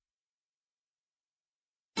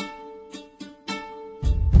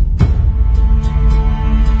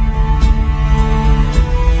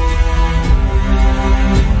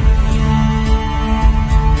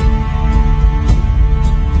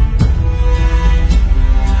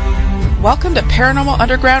Welcome to Paranormal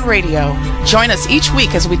Underground Radio. Join us each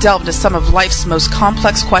week as we delve into some of life's most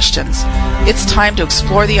complex questions. It's time to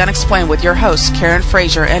explore the unexplained with your hosts, Karen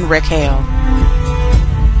Frazier and Rick Hale.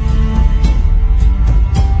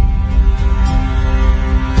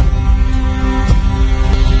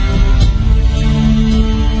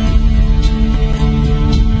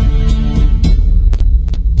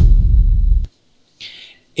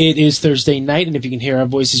 It is Thursday night, and if you can hear our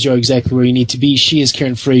voices, you're exactly where you need to be. She is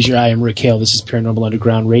Karen Frazier. I am Rick Hale. This is Paranormal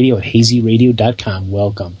Underground Radio at hazyradio.com.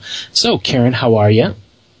 Welcome. So, Karen, how are you?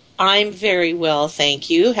 I'm very well, thank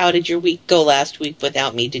you. How did your week go last week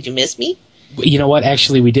without me? Did you miss me? You know what?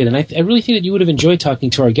 Actually, we did, and I really think that you would have enjoyed talking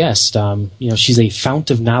to our guest. She's a fount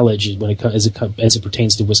of knowledge when as it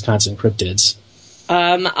pertains to Wisconsin cryptids.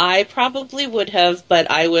 I probably would have, but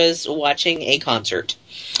I was watching a concert.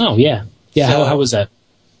 Oh, yeah. Yeah, so, how was that?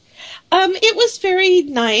 It was very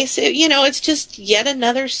nice. It's just yet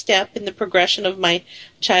another step in the progression of my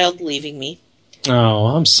child leaving me. Oh,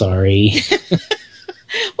 I'm sorry.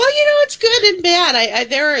 Well, it's good and bad.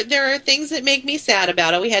 There are things that make me sad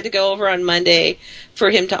about it. We had to go over on Monday for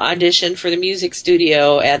him to audition for the music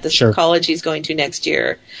studio at the college he's going to next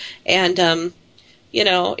year. And, so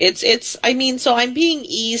I'm being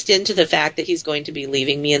eased into the fact that he's going to be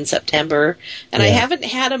leaving me in September. And I haven't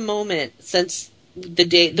had a moment since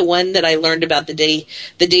the one that I learned about the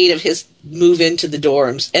date of his move into the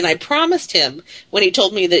dorms. And I promised him when he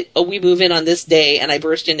told me that, we move in on this day, and I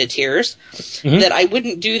burst into tears, that I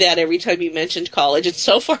wouldn't do that every time he mentioned college. And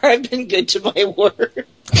so far I've been good to my word.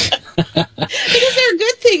 Because there are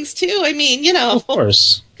good things too. Of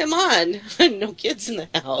course. Come on. No kids in the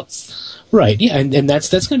house. Right. Yeah. And that's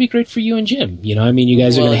going to be great for you and Jim. You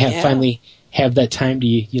guys are going to finally have that time to,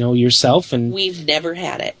 yourself. And we've never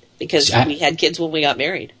had it. Because we had kids when we got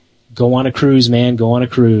married. Go on a cruise, man. Go on a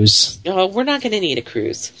cruise. Oh, we're not going to need a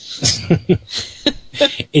cruise.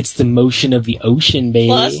 It's the motion of the ocean, baby.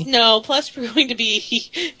 Plus we're going to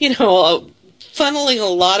be, funneling a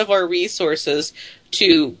lot of our resources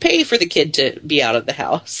to pay for the kid to be out of the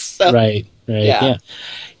house. So, right. Yeah.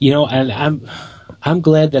 And I'm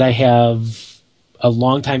glad that I have a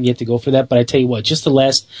long time yet to go for that. But I tell you what, just the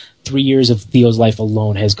last 3 years of Theo's life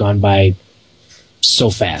alone has gone by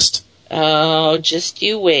so fast. Oh, just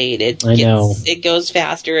you wait. I know. It goes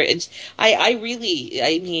faster.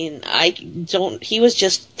 He was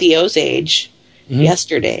just Theo's age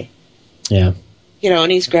yesterday. Yeah.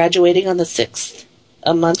 And he's graduating on the 6th,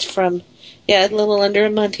 a little under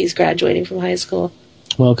a month he's graduating from high school.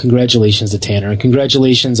 Well, congratulations to Tanner, and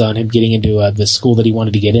congratulations on him getting into the school that he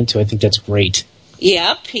wanted to get into. I think that's great.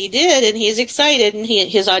 Yep, he did, and he's excited. And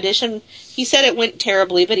his audition, he said it went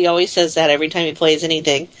terribly, but he always says that every time he plays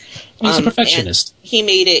anything. He's a perfectionist. He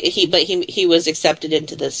made it. He was accepted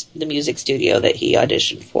into the music studio that he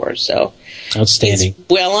auditioned for. So outstanding. He's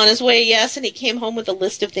well on his way. Yes, and he came home with a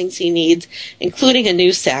list of things he needs, including a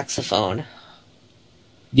new saxophone.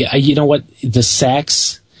 Yeah, you know what? The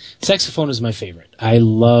saxophone is my favorite. I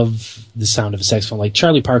love the sound of a saxophone. Like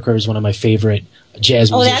Charlie Parker is one of my favorite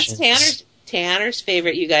jazz musicians. Oh, that's Tanner's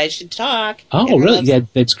favorite. You guys should talk. Oh, Tanner really? Yeah,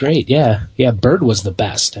 that's great. Yeah. Bird was the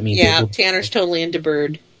best. Tanner's totally into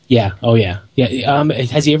Bird. Yeah. Oh, yeah. Yeah.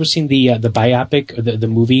 Has he ever seen the biopic or the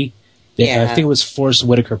movie? Yeah. I think it was Forrest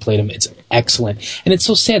Whitaker played him. It's excellent, and it's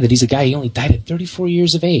so sad that he's a guy. He only died at 34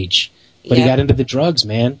 years of age, but he got into the drugs,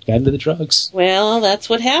 man. Got into the drugs. Well, that's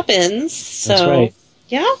what happens. So, that's right.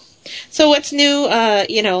 Yeah. So, what's new?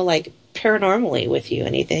 Like paranormally with you?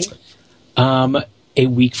 Anything? A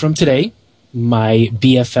week from today, my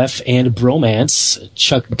BFF and bromance,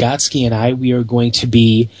 Chuck Gotsky, and I, we are going to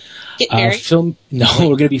be we're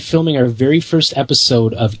going to be filming our very first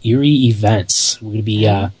episode of Eerie Events. We're going to be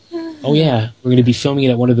we're going to be filming it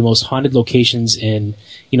at one of the most haunted locations in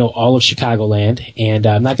all of Chicagoland, and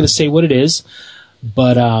I'm not going to say what it is,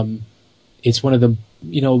 but it's one of the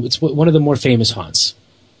it's one of the more famous haunts.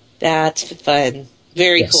 That's fun.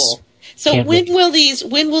 Very cool. So when will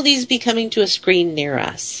these be coming to a screen near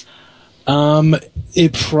us?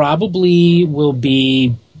 It probably will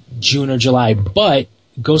be June or July, but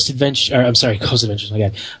Ghost Adventures, my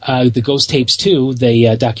God. The Ghost Tapes 2,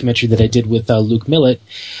 the documentary that I did with Luke Millett,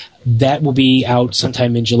 that will be out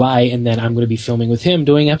sometime in July, and then I'm going to be filming with him,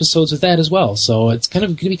 doing episodes with that as well. So it's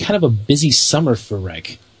going to be kind of a busy summer for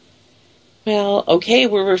Rick. Well, okay,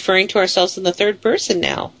 we're referring to ourselves in the third person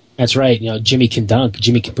now. That's right. Jimmy can dunk.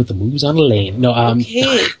 Jimmy can put the moves on the lane. No,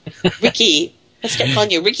 okay, Ricky. Let's start calling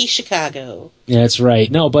you Ricky Chicago. Yeah, that's right.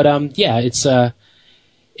 No, but it's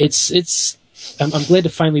I'm glad to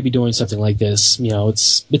finally be doing something like this.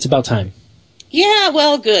 It's about time. Yeah,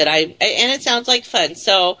 well, good. And it sounds like fun.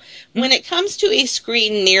 So, when it comes to a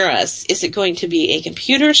screen near us, is it going to be a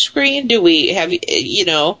computer screen? Do we have, do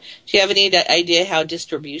you have any idea how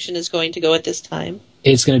distribution is going to go at this time?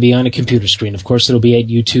 It's going to be on a computer screen. Of course, it'll be at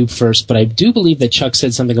YouTube first, but I do believe that Chuck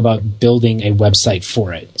said something about building a website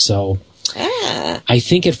for it. So, I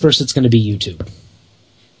think at first it's going to be YouTube.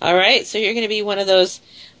 All right, so you're going to be one of those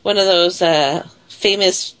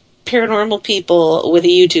famous paranormal people with a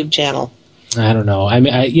YouTube channel. I don't know. I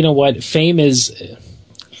mean, you know what? Fame isn't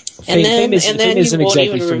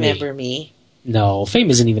exactly for me. No, fame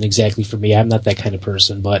isn't even exactly for me. I'm not that kind of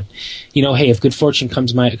person. But hey, if good fortune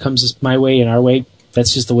comes my way and our way,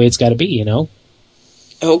 that's just the way it's got to be.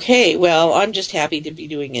 Okay. Well, I'm just happy to be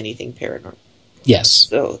doing anything paranormal. Yes.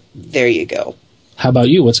 So there you go. How about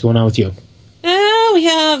you? What's going on with you? We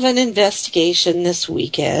have an investigation this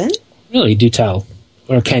weekend. Really? Do tell.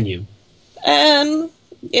 Or can you?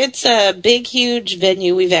 It's a big, huge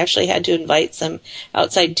venue. We've actually had to invite some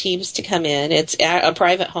outside teams to come in. It's a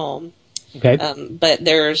private home. Okay. But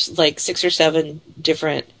there's like 6 or 7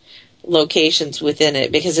 different locations within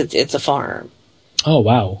it because it's a farm. Oh,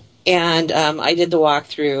 wow. And I did the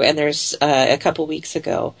walkthrough, and there's a couple weeks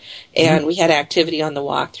ago, and we had activity on the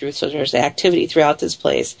walkthrough, so there's activity throughout this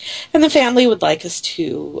place. And the family would like us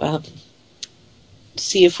to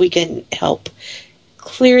see if we can help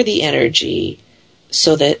clear the energy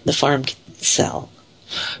so that the farm can sell.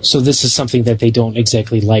 So this is something that they don't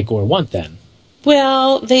exactly like or want then?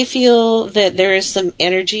 Well, they feel that there is some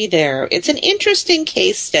energy there. It's an interesting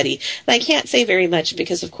case study. And I can't say very much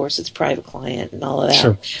because, of course, it's private client and all of that.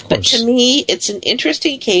 Sure, but to me, it's an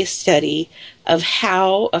interesting case study of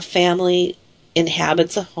how a family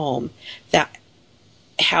inhabits a home,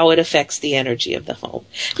 how it affects the energy of the home.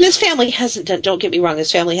 And this family hasn't done, don't get me wrong,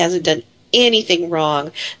 this family hasn't done anything wrong.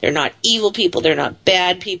 They're not evil people. They're not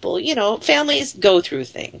bad people. Families go through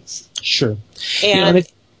things. Sure. And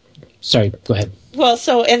sorry, go ahead. Well,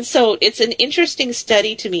 so it's an interesting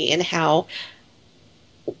study to me in how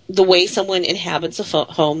the way someone inhabits a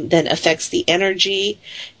home then affects the energy,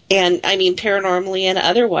 and I mean paranormally and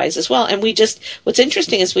otherwise as well. And what's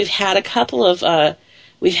interesting is we've had a couple of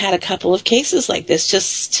cases like this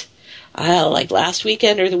just. Like last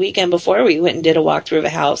weekend or the weekend before, we went and did a walkthrough of a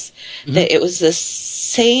house. That it was the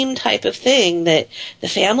same type of thing, that the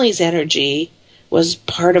family's energy was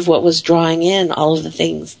part of what was drawing in all of the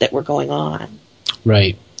things that were going on.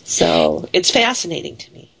 Right. So it's fascinating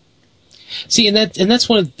to me. See, and that's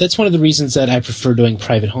one of the reasons that I prefer doing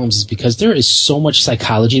private homes, is because there is so much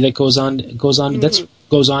psychology that goes on, and that's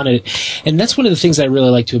one of the things I really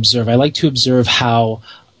like to observe. I like to observe how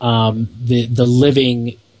the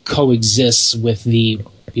living coexists with the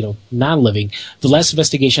non-living. The last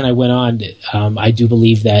investigation I went on, I do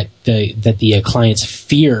believe that the client's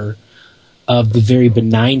fear of the very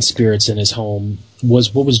benign spirits in his home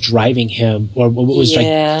was what was driving him, or what was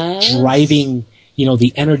driving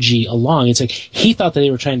the energy along. It's like he thought that they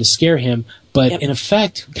were trying to scare him, but in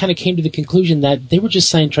effect kind of came to the conclusion that they were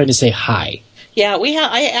just trying to say hi. Yeah,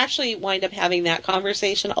 I actually wind up having that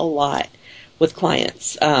conversation a lot with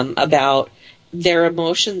clients about their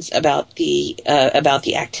emotions, about the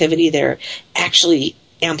activity there actually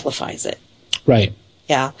amplifies it. Right.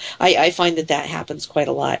 Yeah, I find that happens quite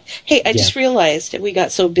a lot. Hey, I just realized we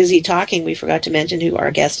got so busy talking, we forgot to mention who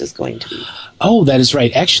our guest is going to be. Oh, that is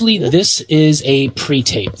right. Actually, this is a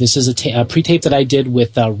pre-tape. This is a pre-tape that I did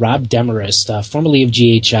with Rob Demarest, formerly of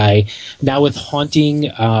GHI, now with Haunting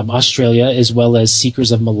Australia, as well as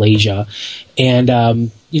Seekers of Malaysia.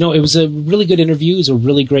 And, it was a really good interview. He was a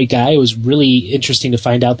really great guy. It was really interesting to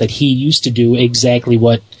find out that he used to do exactly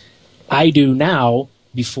what I do now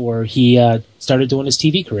before he started doing his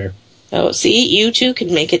TV career. Oh, see, you too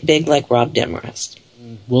can make it big like Rob Demarest.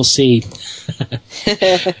 We'll see.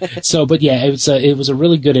 So, but yeah, it was a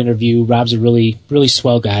really good interview. Rob's a really, really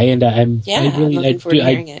swell guy, and I'm looking forward to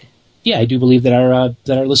hearing it. Yeah, I do believe that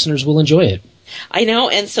our listeners will enjoy it. I know,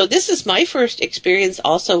 and so this is my first experience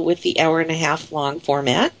also with the hour-and-a-half long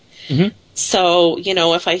format. Mm-hmm. So,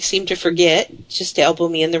 if I seem to forget, just elbow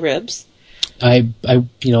me in the ribs. But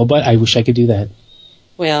I wish I could do that.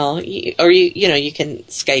 Well, you can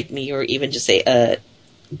Skype me or even just say,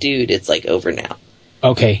 dude, it's like over now.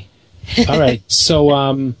 Okay. All right.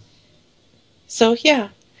 So, So, yeah.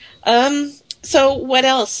 So, what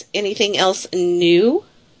else? Anything else new?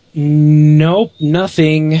 Nope.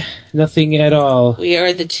 Nothing at all. We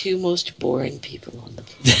are the two most boring people on the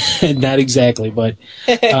planet. Not exactly, but,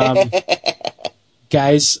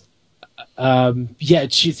 guys, do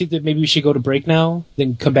you think that maybe we should go to break now,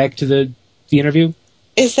 then come back to the interview?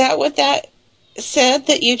 Is that what that said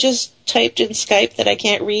that you just typed in Skype that I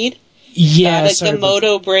can't read? Yeah, a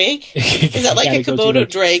Komodo break. Is that like a Komodo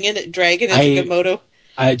dragon at Komodo?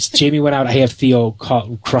 Jamie went out. I have Theo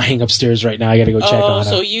crying upstairs right now. I got to go check on him.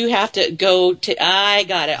 So you have to go to. I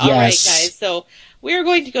got it. All right, guys. So we're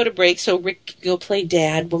going to go to break. So Rick can go play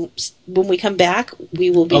Dad. When we come back,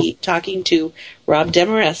 we will be talking to Rob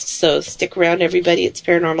Demarest. So stick around, everybody. It's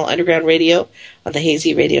Paranormal Underground Radio on the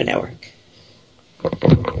Hazy Radio Network.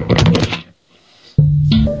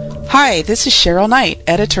 Hi, this is Cheryl Knight,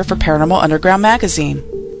 editor for Paranormal Underground Magazine.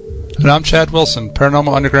 And I'm Chad Wilson,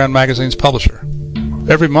 Paranormal Underground Magazine's publisher.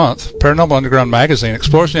 Every month, Paranormal Underground Magazine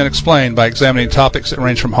explores the unexplained by examining topics that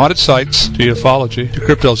range from haunted sites to ufology to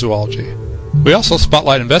cryptozoology. We also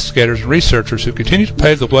spotlight investigators and researchers who continue to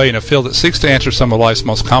pave the way in a field that seeks to answer some of life's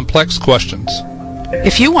most complex questions.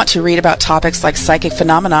 If you want to read about topics like psychic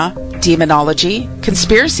phenomena, demonology,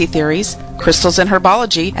 conspiracy theories, crystals and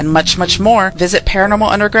herbology, and much, much more, visit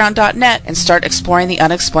ParanormalUnderground.net and start exploring the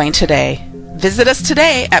unexplained today. Visit us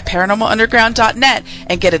today at ParanormalUnderground.net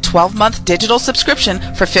and get a 12-month digital subscription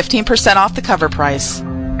for 15% off the cover price.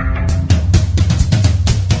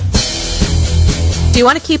 Do you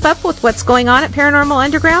want to keep up with what's going on at Paranormal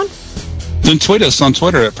Underground? Then tweet us on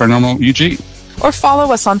Twitter at ParanormalUG. Or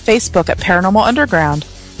follow us on Facebook at Paranormal Underground.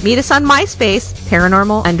 Meet us on MySpace,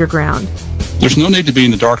 Paranormal Underground. There's no need to be in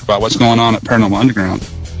the dark about what's going on at Paranormal Underground.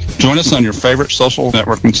 Join us on your favorite social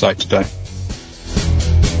networking site today.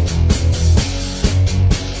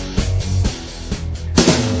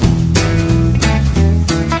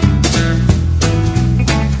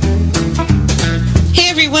 Hey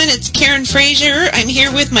everyone, it's Karen Frazier. I'm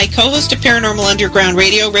here with my co-host of Paranormal Underground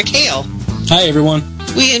Radio, Rick Hale. Hi everyone.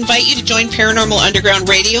 We invite you to join Paranormal Underground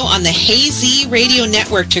Radio on the Hazy Radio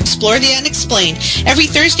Network to explore the unexplained every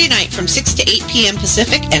Thursday night from 6 to 8 p.m.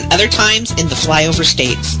 Pacific and other times in the flyover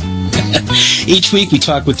states. Each week we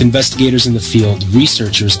talk with investigators in the field,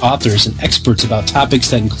 researchers, authors, and experts about topics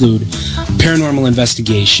that include paranormal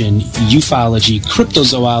investigation, ufology,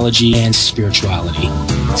 cryptozoology, and spirituality.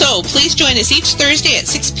 So please join us each Thursday at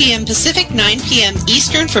 6 p.m. Pacific, 9 p.m.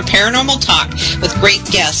 Eastern for Paranormal Talk with great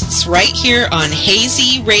guests right here on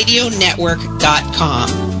HazyRadioNetwork.com.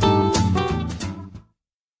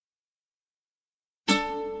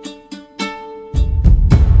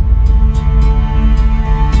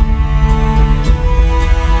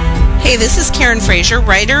 Hey, this is Karen Frazier,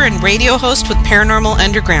 writer and radio host with Paranormal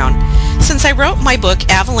Underground. Since I wrote my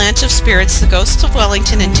book, Avalanche of Spirits, The Ghosts of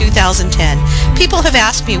Wellington, in 2010, people have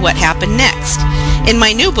asked me what happened next. In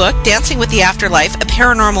my new book, Dancing with the Afterlife, a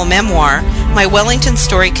paranormal memoir, my Wellington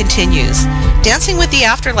story continues. Dancing with the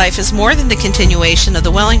Afterlife is more than the continuation of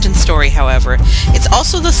the Wellington story, however. It's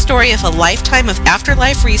also the story of a lifetime of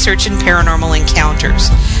afterlife research and paranormal encounters.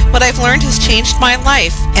 What I've learned has changed my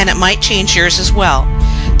life, and it might change yours as well.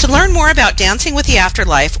 To learn more about Dancing with the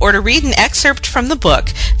Afterlife or to read an excerpt from the book,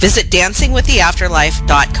 visit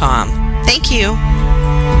dancingwiththeafterlife.com. Thank you.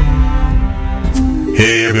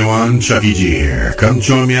 Hey everyone, Chucky G here. Come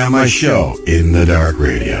join me on my show, In the Dark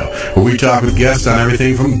Radio, where we talk with guests on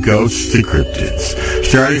everything from ghosts to cryptids.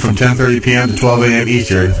 Starting from 10:30 p.m. to 12 a.m.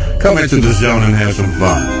 Eastern, come into the zone and have some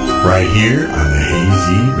fun, right here on the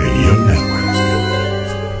Hazy Radio Network.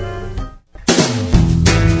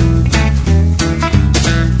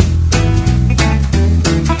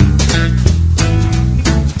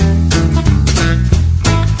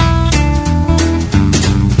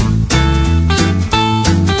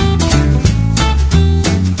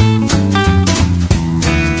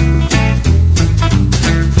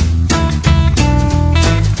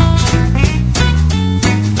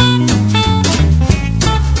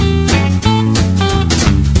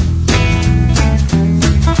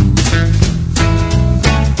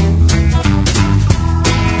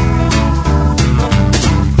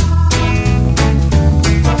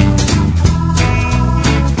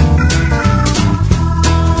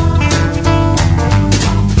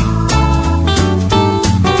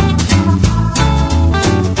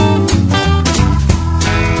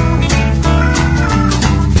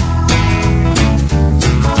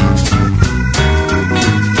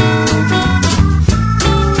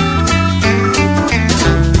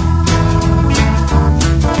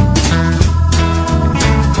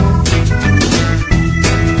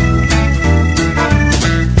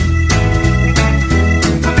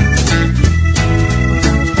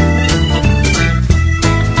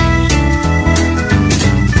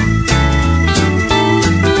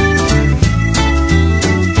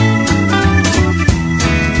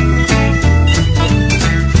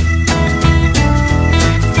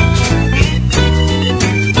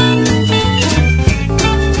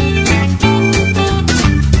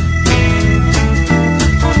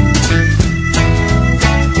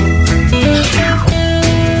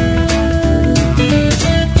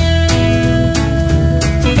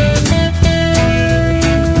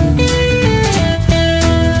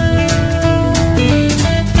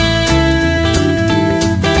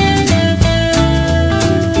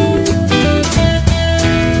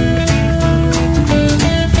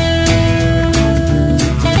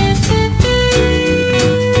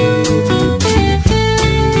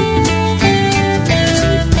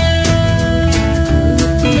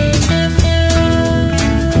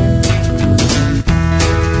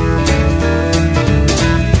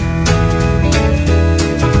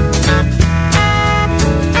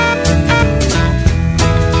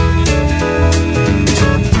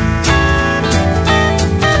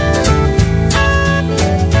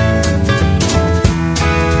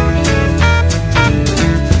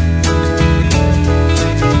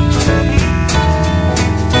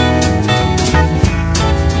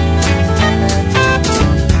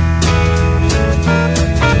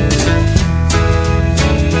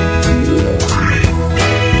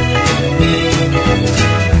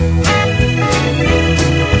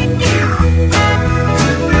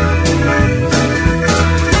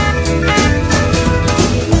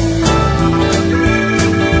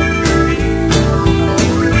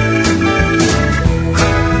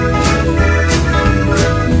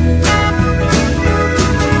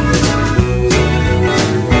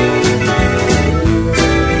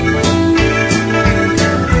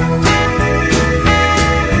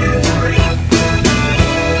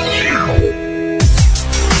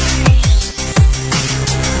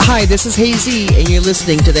 Hi, this is Hazy, and you're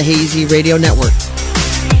listening to the Hazy Radio Network.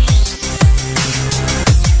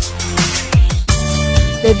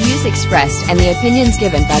 The views expressed and the opinions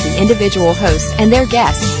given by the individual hosts and their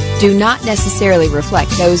guests do not necessarily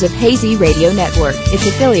reflect those of Hazy Radio Network, its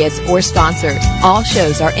affiliates, or sponsors. All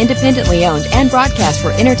shows are independently owned and broadcast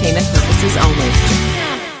for entertainment purposes only.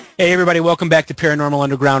 Hey everybody, welcome back to Paranormal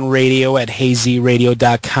Underground Radio at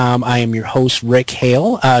hazyradio.com. I am your host, Rick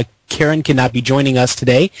Hale. Karen cannot be joining us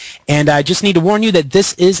today, and I just need to warn you that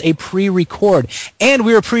this is a pre-record, and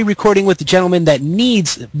we are pre-recording with a gentleman that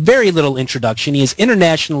needs very little introduction. He is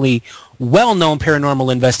internationally well-known paranormal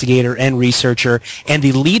investigator and researcher, and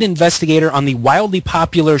the lead investigator on the wildly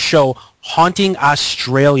popular show Haunting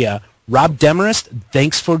Australia. Rob Demarest,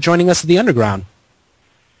 thanks for joining us at the Underground.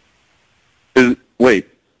 Wait,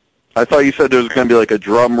 I thought you said there was going to be like a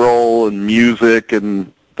drum roll and music,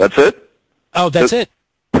 and that's it? Oh, that's it.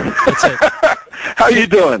 That's it. How you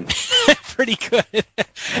doing? Pretty good.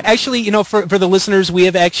 Actually, you know, for the listeners, we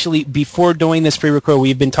have actually, before doing this pre-record,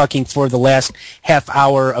 we've been talking for the last half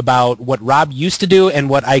hour about what Rob used to do and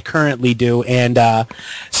what I currently do. And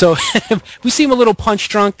so we seem a little punch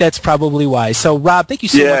drunk. That's probably why. So, Rob, thank you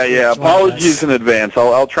so much. Yeah. Apologies in advance.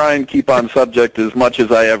 I'll try and keep on subject as much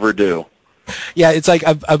as I ever do. Yeah, it's like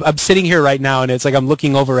I'm sitting here right now, and it's like I'm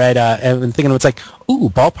looking over at and thinking it's like, ooh,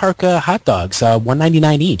 ballpark hot dogs,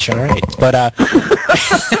 $1.99 each. All right, but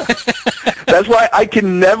that's why I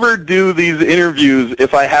can never do these interviews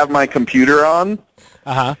if I have my computer on.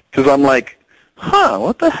 Because I'm like,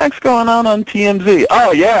 what the heck's going on TMZ?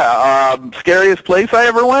 Oh yeah, scariest place I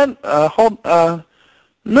ever went.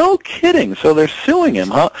 No kidding. So they're suing him,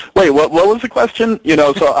 huh? Wait, what was the question? You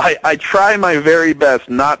know, so I try my very best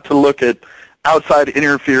not to look at outside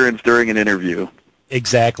interference during an interview.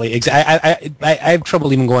 Exactly. I have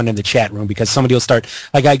trouble even going in the chat room because somebody will start,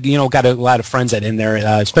 like I got a lot of friends that in there,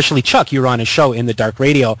 especially Chuck, you were on his show In the Dark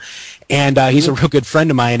Radio, and he's a real good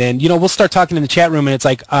friend of mine, and we'll start talking in the chat room, and it's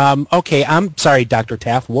like, okay, I'm sorry, Dr.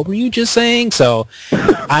 Taft, what were you just saying? So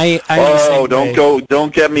don't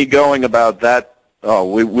get me going about that.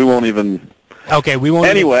 Oh, we won't even. Okay, we won't.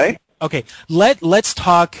 Anyway. Okay, let's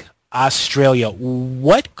talk Australia.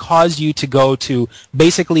 What caused you to go to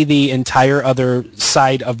basically the entire other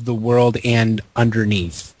side of the world and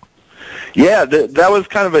underneath? Yeah, that was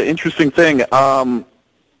kind of an interesting thing. I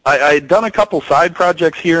had done a couple side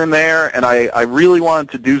projects here and there, and I really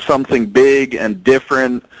wanted to do something big and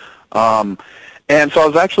different. And so I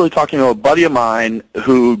was actually talking to a buddy of mine,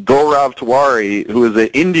 Gaurav Tiwari, who is an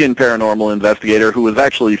Indian paranormal investigator who was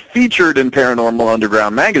actually featured in Paranormal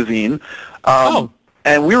Underground magazine.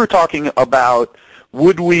 And we were talking about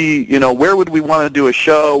where would we want to do a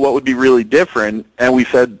show, what would be really different, and we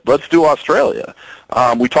said, let's do Australia.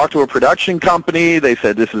 We talked to a production company. They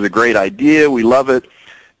said, this is a great idea. We love it.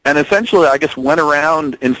 And essentially, I just went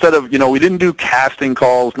around, instead of, we didn't do casting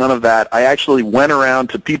calls, none of that. I actually went around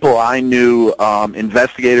to people I knew,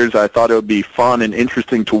 investigators I thought it would be fun and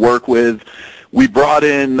interesting to work with. We brought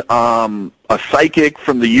in a psychic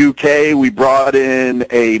from the UK. We brought in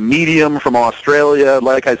a medium from Australia.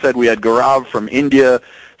 Like I said, we had Gaurav from India.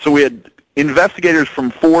 So we had investigators from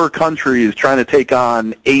 4 countries trying to take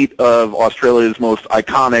on 8 of Australia's most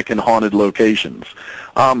iconic and haunted locations.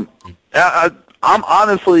 I'm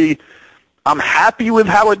happy with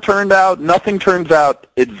how it turned out. Nothing turns out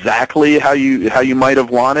exactly how you might have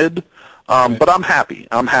wanted, but I'm happy.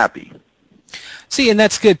 See, and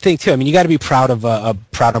that's a good thing too. I mean, you got to be proud of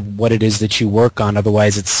what it is that you work on.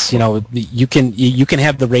 Otherwise, it's you can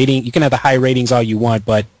have the rating, you can have the high ratings all you want,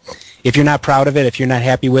 but if you're not proud of it, if you're not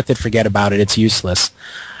happy with it, forget about it. It's useless.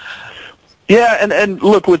 Yeah, and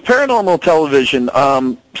look, with paranormal television,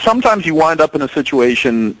 sometimes you wind up in a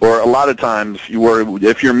situation, or a lot of times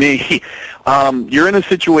if you're me, you're in a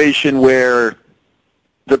situation where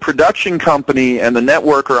the production company and the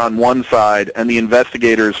network are on one side and the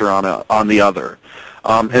investigators are on the other.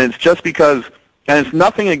 And it's just because, and it's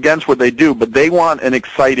nothing against what they do, but they want an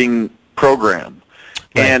exciting program.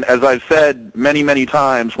 Right. And as I've said many, many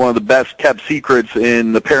times, one of the best kept secrets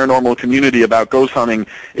in the paranormal community about ghost hunting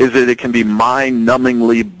is that it can be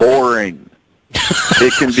mind-numbingly boring.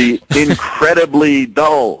 It can be incredibly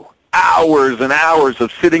dull. Hours and hours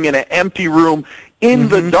of sitting in an empty room in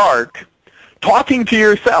the dark, talking to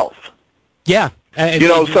yourself. Yeah.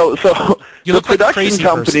 So the production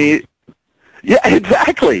company... Person. Yeah,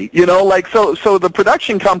 exactly. So the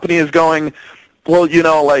production company is going, well,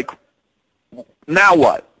 now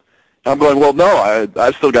what? I'm going, well, no,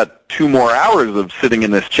 I've still got 2 more hours of sitting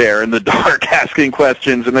in this chair in the dark asking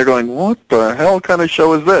questions, and they're going, what the hell kind of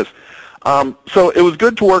show is this? So it was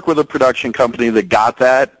good to work with a production company that got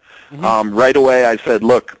that. Right away I said,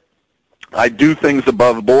 look, I do things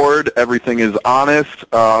above board. Everything is honest.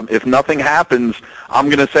 If nothing happens, I'm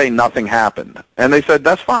going to say nothing happened. And they said,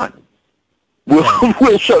 that's fine.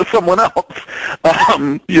 We'll show someone else.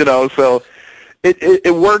 So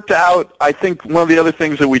it worked out. I think one of the other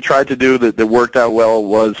things that we tried to do that worked out well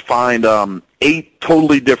was find 8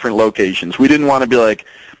 totally different locations. We didn't want to be like,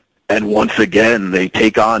 and once again, they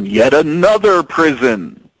take on yet another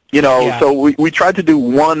prison. So we tried to do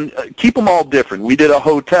one, keep them all different. We did a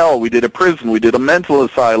hotel, we did a prison, we did a mental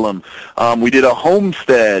asylum, we did a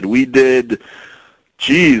homestead, we did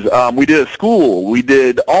a school, we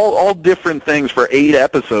did all different things for 8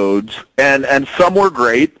 episodes, and some were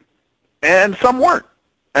great, and some weren't.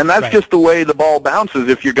 And that's just the way the ball bounces.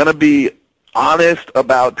 If you're going to be honest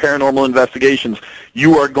about paranormal investigations,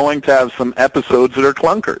 you are going to have some episodes that are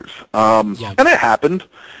clunkers. And it happened.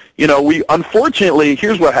 Unfortunately,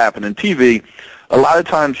 here's what happened in TV. A lot of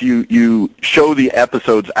times you show the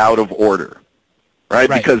episodes out of order, right?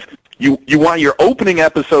 Because you want your opening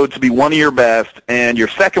episode to be one of your best and your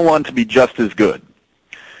second one to be just as good.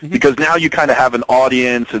 Because now you kind of have an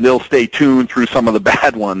audience and they'll stay tuned through some of the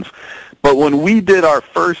bad ones. But when we did our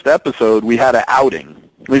first episode, we had an outing.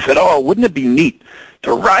 We said, wouldn't it be neat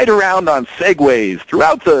to ride around on segways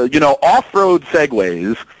throughout the, off-road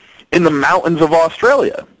segways in the mountains of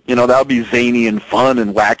Australia? That would be zany and fun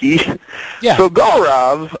and wacky. Yeah. So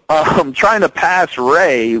Gaurav, trying to pass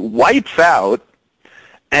Ray, wipes out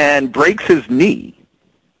and breaks his knee.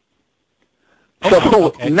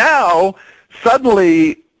 Now,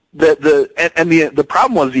 suddenly, the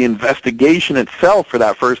problem was the investigation itself for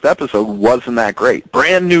that first episode wasn't that great.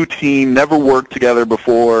 Brand new team, never worked together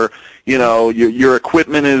before. Your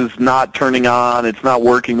equipment is not turning on. It's not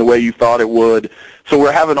working the way you thought it would. So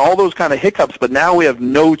we're having all those kind of hiccups, but now we have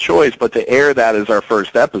no choice but to air that as our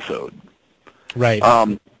first episode. Right.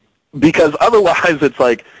 Because otherwise it's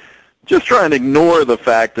like just trying to ignore the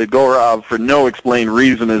fact that Gaurav, for no explained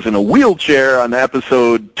reason, is in a wheelchair on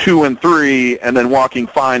episode 2 and 3, and then walking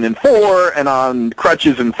fine in 4, and on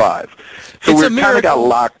crutches in 5. So we kind of got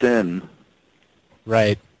locked in.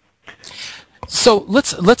 Right. So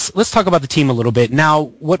let's talk about the team a little bit. Now,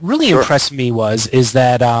 what really impressed me is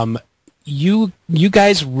that you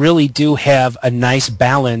guys really do have a nice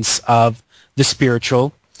balance of the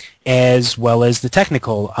spiritual as well as the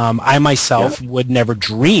technical. I myself would never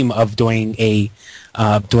dream of doing an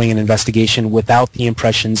investigation without the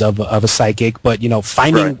impressions of a psychic, but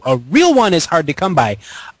finding a real one is hard to come by.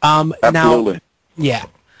 Absolutely. Now,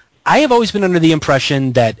 I have always been under the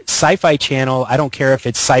impression that Sci-Fi Channel, I don't care if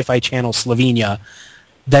it's Sci-Fi Channel Slovenia,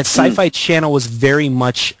 that Sci-Fi Channel was very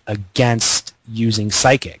much against using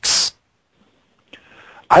psychics.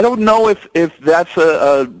 I don't know if that's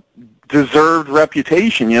a deserved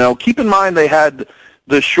reputation. Keep in mind they had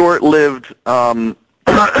the short-lived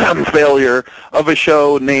failure of a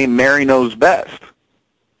show named Mary Knows Best.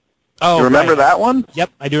 Oh, you remember that one?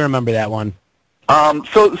 Yep, I do remember that one.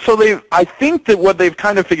 So I think that what they've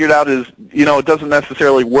kind of figured out is, it doesn't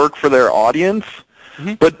necessarily work for their audience,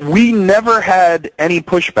 but we never had any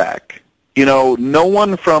pushback. No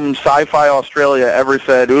one from Sci-Fi Australia ever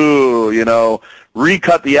said, ooh,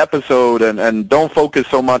 recut the episode and don't focus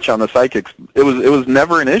so much on the psychics. It was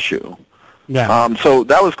never an issue. Yeah. So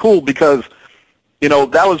that was cool because,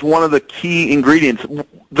 that was one of the key ingredients.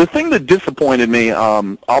 The thing that disappointed me,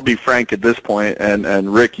 I'll be frank at this point,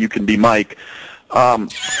 and Rick, you can be Mike,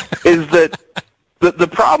 is that the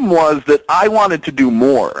problem was that I wanted to do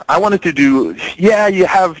more. I wanted to do,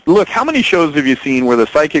 look, how many shows have you seen where the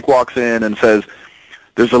psychic walks in and says,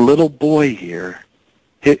 there's a little boy here.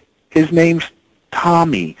 His name's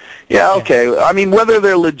Tommy. Yeah, okay. I mean, whether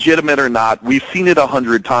they're legitimate or not, we've seen it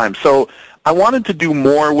 100 times. So I wanted to do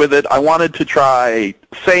more with it. I wanted to try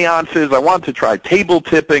seances. I wanted to try table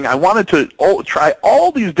tipping. I wanted to try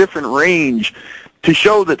all these different range to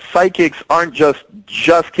show that psychics aren't just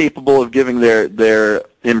capable of giving their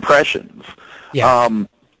impressions. Yeah.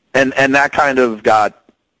 And that kind of got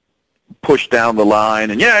pushed down the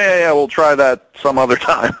line. And we'll try that some other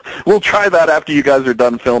time. We'll try that after you guys are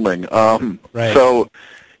done filming. Right. So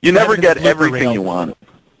you never get everything you want.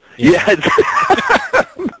 Yeah.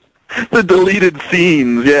 The deleted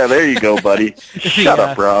scenes. Yeah, there you go, buddy. Shut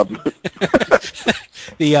up, Rob.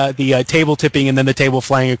 The table tipping and then the table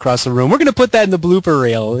flying across the room. We're going to put that in the blooper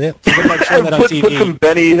reel. Yeah, put some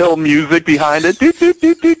Benny Hill music behind it.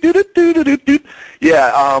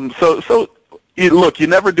 Yeah. So look, you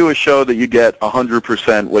never do a show that you get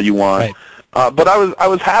 100% what you want. Right. But I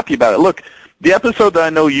was happy about it. Look, the episode that I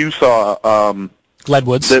know you saw,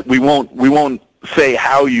 Gledwoods. That we won't say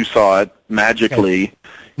how you saw it magically. Okay.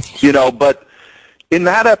 But in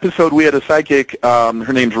that episode, we had a psychic.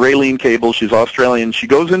 Her name's Raylene Cable. She's Australian. She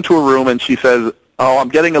goes into a room and she says, "Oh, I'm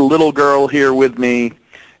getting a little girl here with me,"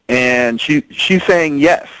 and she's saying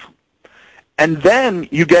yes. And then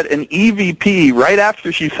you get an EVP right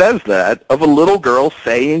after she says that of a little girl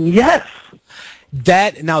saying yes.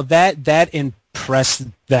 That impressed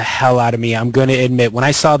the hell out of me. I'm going to admit, when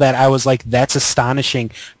I saw that, I was like, "That's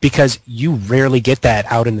astonishing," because you rarely get that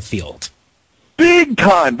out in the field. Big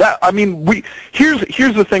time. Here's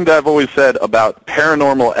the thing that I've always said about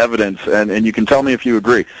paranormal evidence, and you can tell me if you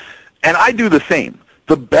agree. And I do the same.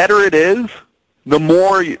 The better it is, the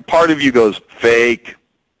more part of you goes fake.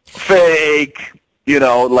 You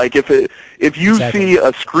know, like if you see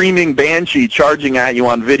a screaming banshee charging at you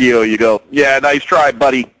on video, you go, "Yeah, nice try,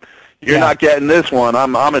 buddy. You're not getting this one.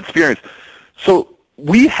 I'm experienced." So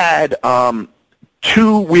we had that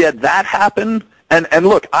happen. And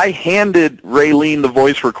look, I handed Raylene the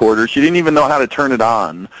voice recorder. She didn't even know how to turn it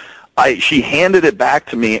on. She handed it back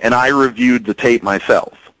to me, and I reviewed the tape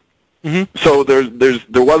myself. Mm-hmm. So there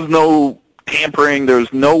was no tampering.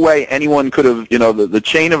 There's no way anyone could have, you know, the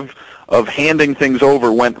chain of handing things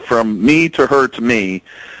over went from me to her to me.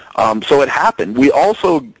 So it happened. We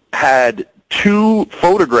also had 2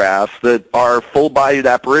 photographs that are full-bodied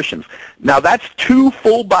apparitions. Now, that's 2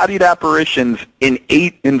 full-bodied apparitions in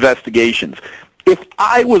 8 investigations. If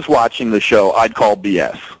I was watching the show, I'd call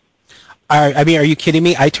BS. I mean, are you kidding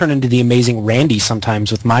me? I turn into the Amazing Randy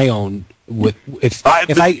sometimes with my own.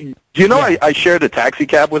 I shared a taxi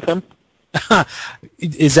cab with him.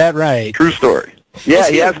 Is that right? True story. Yeah,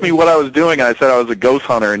 he asked me what I was doing, and I said I was a ghost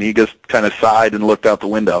hunter, and he just kind of sighed and looked out the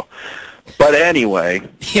window. But anyway,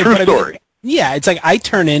 true story. Yeah, it's like I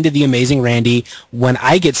turn into the Amazing Randy when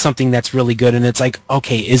I get something that's really good, and it's like,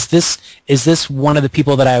 okay, is this one of the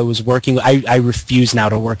people that I was working with? I refuse now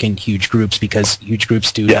to work in huge groups because huge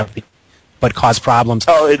groups do nothing but cause problems.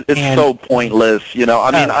 Oh, it's so pointless, you know. I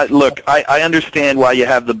mean, I understand why you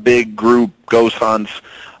have the big group ghost hunts,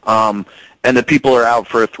 and the people are out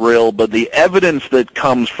for a thrill, but the evidence that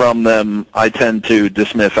comes from them, I tend to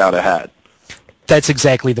dismiss out of hat. That's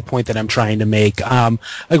exactly the point that I'm trying to make.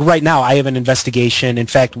 Like right now, I have an investigation. In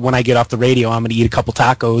fact, when I get off the radio, I'm going to eat a couple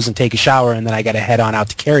tacos and take a shower, and then I got to head on out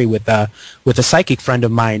to Cary with a psychic friend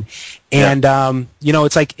of mine. And you know,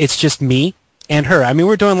 it's like it's just me and her. I mean,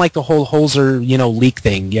 we're doing like the whole Holzer, you know, leak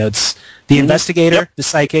thing. You know, it's the investigator, the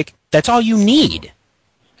psychic. That's all you need.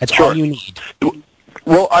 That's all you need.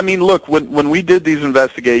 Well, I mean, look, when we did these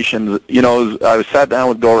investigations, you know, I sat down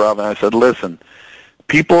with Gaurav and I said, "Listen,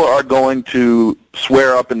 people are going to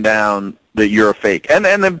swear up and down that you're a fake." And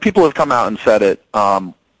then people have come out and said it,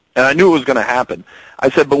 and I knew it was going to happen. I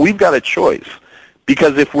said, but we've got a choice,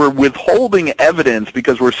 because if we're withholding evidence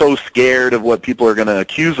because we're so scared of what people are going to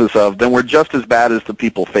accuse us of, then we're just as bad as the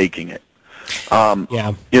people faking it.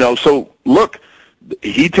 You know, so look,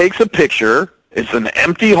 he takes a picture. It's an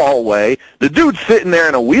empty hallway. The dude's sitting there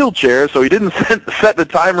in a wheelchair, so he didn't set the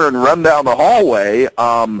timer and run down the hallway.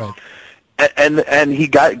 Right. And he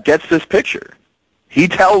gets this picture. He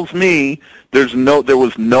tells me there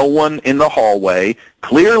was no one in the hallway.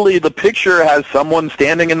 Clearly, the picture has someone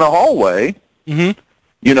standing in the hallway. Mm-hmm.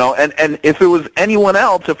 You know, and if it was anyone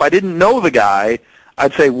else, if I didn't know the guy,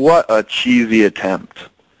 I'd say, what a cheesy attempt.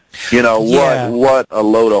 You know, what a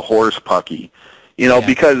load of horse pucky. You know,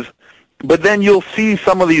 but then you'll see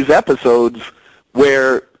some of these episodes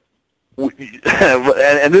where,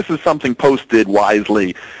 and this is something posted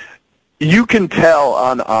wisely, you can tell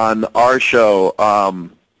on our show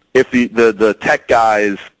if the tech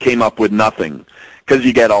guys came up with nothing, because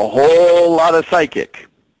you get a whole lot of psychic,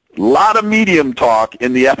 a lot of medium talk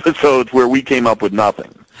in the episodes where we came up with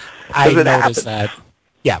nothing. I noticed that.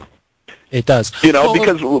 Yeah, it does. You know,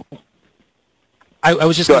 because... I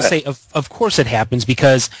was just going to say, of course it happens,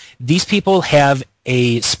 because these people have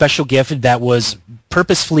a special gift that was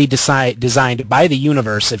purposefully designed by the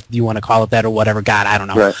universe, if you want to call it that, or whatever, God, I don't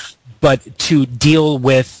know. Right. But to deal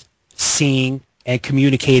with seeing and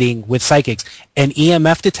communicating with psychics. An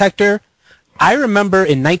EMF detector, I remember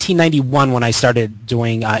in 1991 when I started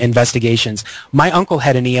doing investigations, my uncle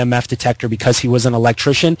had an EMF detector because he was an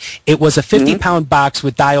electrician. It was a 50-pound box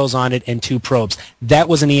with dials on it and 2 probes. That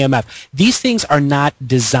was an EMF. These things are not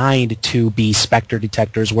designed to be specter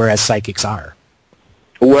detectors, whereas psychics are.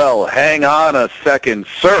 Well, hang on a second,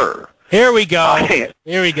 sir. Here we go.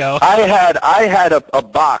 Here we go. I had a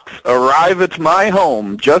box arrive at my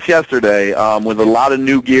home just yesterday with a lot of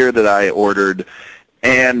new gear that I ordered,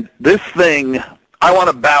 and this thing, I want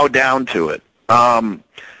to bow down to it.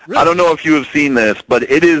 Really? I don't know if you have seen this, but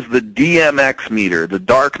it is the DMX meter, the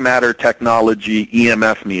Dark Matter Technology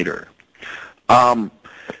EMF meter.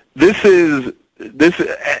 This is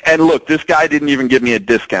look, this guy didn't even give me a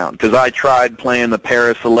discount because I tried playing the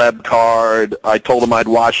Paris Celeb card. I told him I'd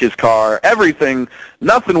wash his car. Everything,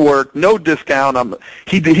 nothing worked. No discount.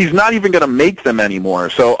 He's not even going to make them anymore.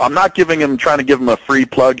 So I'm not trying to give him a free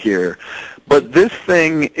plug here. But this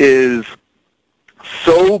thing is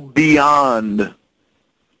so beyond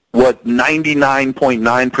what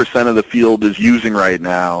 99.9% of the field is using right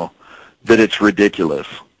now that it's ridiculous.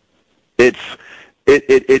 It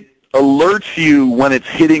alerts you when it's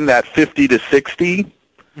hitting that 50 to 60.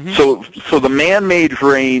 Mm-hmm. So the man-made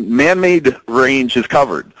range is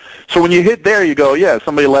covered. So when you hit there, you go, yeah,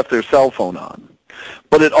 somebody left their cell phone on.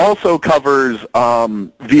 But it also covers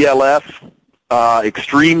VLF,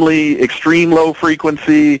 extreme low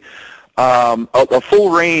frequency, a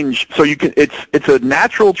full range. So you can. It's a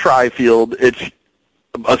natural tri-field. It's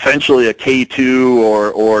essentially a K2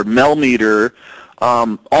 or Mel meter.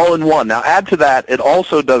 All in one. Now add to that, it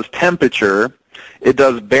also does temperature, it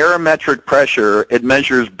does barometric pressure, it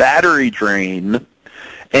measures battery drain,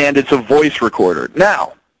 and it's a voice recorder.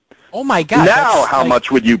 Now, oh my God! Now, how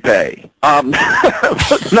much would you pay?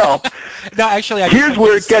 No, actually, here's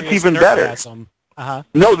where it gets even better. Uh-huh.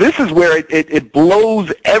 No, this is where it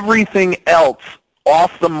blows everything else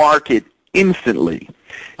off the market instantly.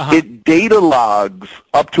 Uh-huh. It data logs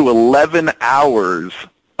up to 11 hours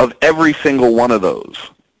of every single one of those,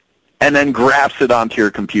 and then graphs it onto your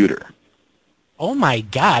computer. Oh my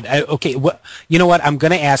God! Okay, you know what? I'm going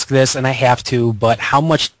to ask this, and I have to. But how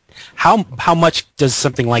much does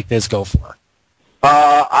something like this go for?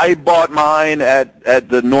 I bought mine at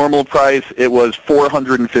the normal price. It was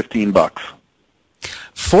 $415.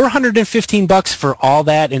 $415 for all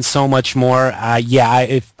that and so much more.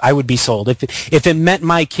 If I would be sold. If it meant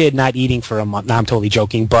my kid not eating for a month. No, I'm totally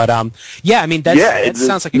joking. But yeah, I mean that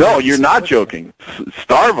sounds like no. You're not joking.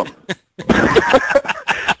 Starve them.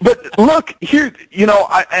 But look here.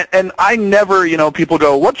 I never. People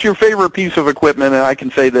go, "What's your favorite piece of equipment?" And I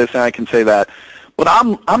can say this and I can say that. But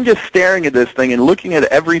I'm just staring at this thing and looking at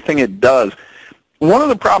everything it does. One of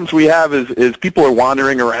the problems we have is people are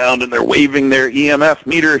wandering around and they're waving their EMF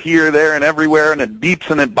meter here, there, and everywhere, and it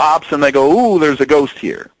beeps and it bops, and they go, ooh, there's a ghost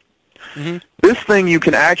here. Mm-hmm. This thing, you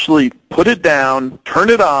can actually put it down,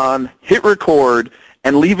 turn it on, hit record,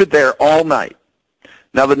 and leave it there all night.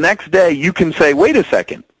 Now, the next day, you can say, wait a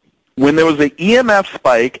second. When there was an EMF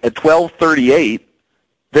spike at 12:38,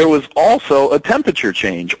 there was also a temperature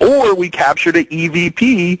change, or we captured an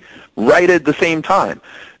EVP right at the same time.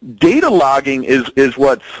 Data logging is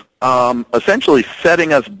what's essentially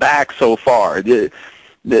setting us back so far.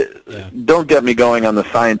 Don't get me going on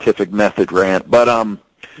the scientific method rant, but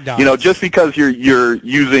just because you're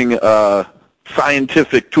using a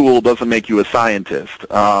scientific tool doesn't make you a scientist.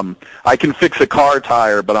 I can fix a car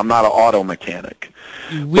tire, but I'm not an auto mechanic.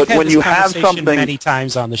 We've had this conversation many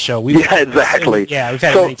times on the show. Yeah, exactly. Yeah, we've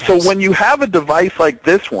had it many times. So when you have a device like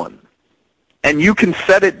this one, and you can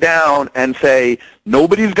set it down and say,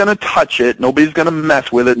 nobody's going to touch it, nobody's going to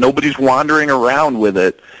mess with it, nobody's wandering around with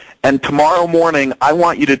it, and tomorrow morning I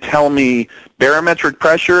want you to tell me barometric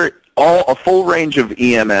pressure, a full range of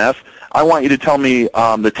EMF. I want you to tell me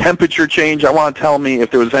the temperature change. I want to tell me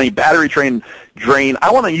if there was any battery drain.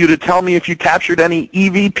 I want you to tell me if you captured any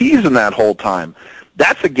EVPs in that whole time.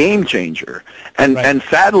 That's a game changer. And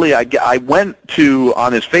sadly, I went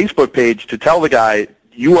on his Facebook page to tell the guy,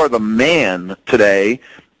 you are the man today,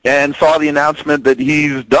 and saw the announcement that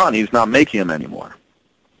he's done. He's not making them anymore.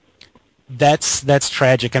 That's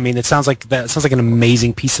tragic. I mean, it sounds like an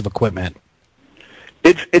amazing piece of equipment.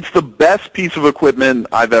 It's the best piece of equipment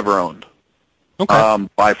I've ever owned. Okay.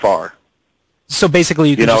 By far. So basically,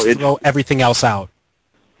 you can just throw everything else out.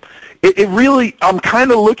 It really, I'm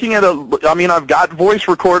kind of looking at I've got voice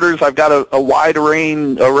recorders, I've got a wide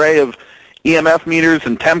array of EMF meters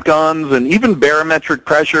and temp guns and even barometric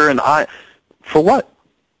pressure, and for what?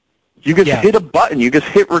 You just hit a button, you just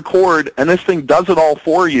hit record, and this thing does it all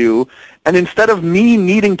for you, and instead of me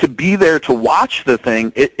needing to be there to watch the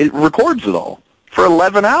thing, it records it all for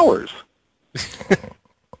 11 hours.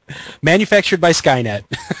 Manufactured by Skynet.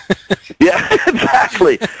 Yeah,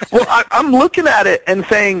 exactly. Well, I'm looking at it and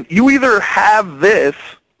saying, you either have this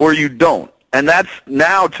or you don't, and that's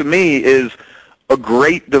now, to me, is a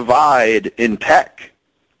great divide in tech.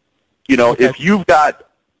 If you've got,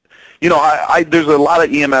 there's a lot of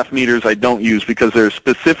EMF meters I don't use because they're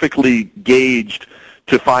specifically gauged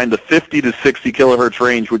to find the 50 to 60 kilohertz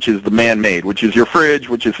range, which is the man-made, which is your fridge,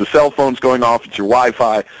 which is the cell phones going off, it's your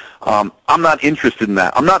Wi-Fi. I'm not interested in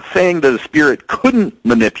that. I'm not saying that a spirit couldn't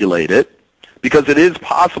manipulate it, because it is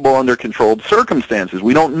possible under controlled circumstances.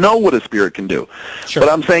 We don't know what a spirit can do. Sure.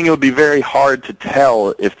 But I'm saying it would be very hard to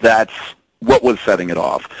tell if that's what was setting it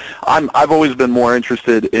off. I've always been more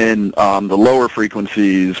interested in the lower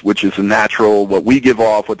frequencies, which is the natural, what we give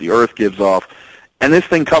off, what the Earth gives off, and this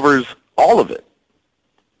thing covers all of it.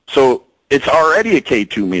 So it's already a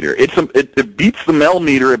K2 meter. It beats the Mel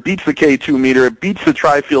meter, it beats the K2 meter, it beats the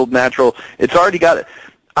Tri-Field Natural. It's already got it.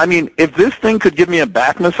 I mean, if this thing could give me a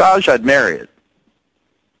back massage, I'd marry it.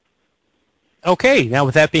 Okay, now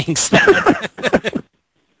with that being said,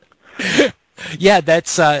 yeah,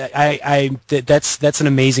 that's an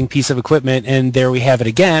amazing piece of equipment, and there we have it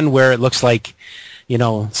again, where it looks like, you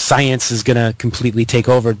know, science is going to completely take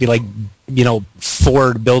over. It'd be like, you know,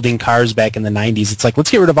 Ford building cars back in the 90s. It's like, let's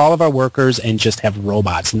get rid of all of our workers and just have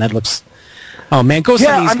robots, and that looks, oh man, going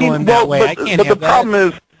that way. I can't have that. But the problem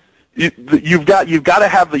is, you've got to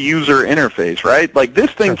have the user interface, right? Like,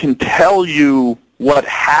 this thing can tell you what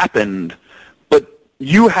happened, but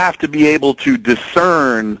you have to be able to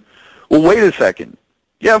discern, well, wait a second.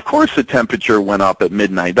 Yeah, of course the temperature went up at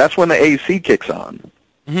midnight. That's when the AC kicks on.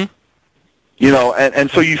 Mm-hmm. You know, and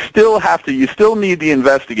so you still need the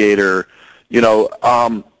investigator, you know.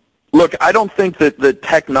 Look, I don't think that the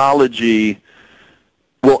technology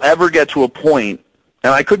will ever get to a point,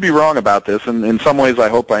 and I could be wrong about this, and in some ways I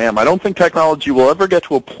hope I am. I don't think technology will ever get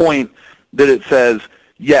to a point that it says,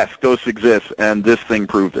 yes, ghosts exist, and this thing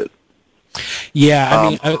proved it.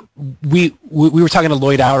 Yeah, I mean, we were talking to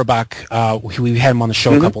Lloyd Auerbach. We had him on the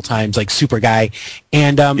show a couple times, like super guy,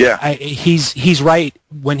 and he's right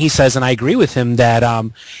when he says, and I agree with him, that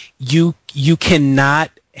you cannot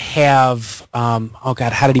have oh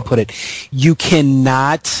God, how did he put it? You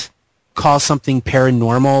cannot call something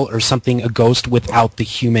paranormal or something a ghost without the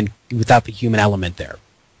human element there.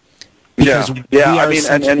 Because I mean,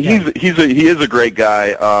 and he is a great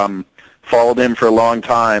guy. Followed him for a long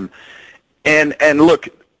time. And look,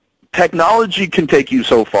 technology can take you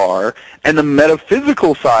so far, and the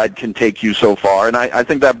metaphysical side can take you so far, and I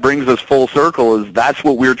think that brings us full circle, is that's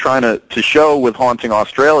what we're trying to show with Haunting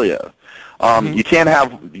Australia. You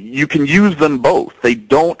can use them both. They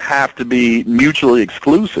don't have to be mutually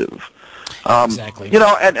exclusive. Exactly. You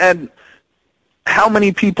know, and how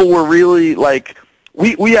many people were really, like,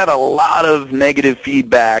 we had a lot of negative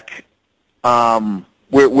feedback,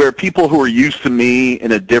 where people who are used to me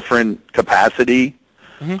in a different capacity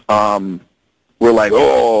were like,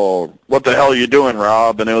 oh, what the hell are you doing,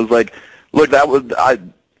 Rob? And it was like, look,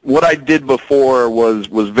 what I did before was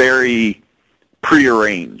very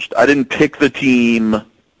prearranged. I didn't pick the team. It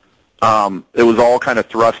was all kind of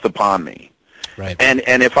thrust upon me. Right. And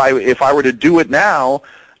if I were to do it now,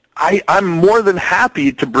 I'm more than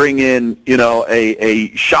happy to bring in, you know,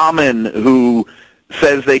 a shaman who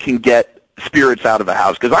says they can get spirits out of a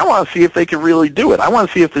house, because I want to see if they can really do it. I want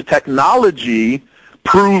to see if the technology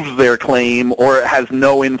proves their claim, or it has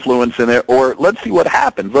no influence in it, or let's see what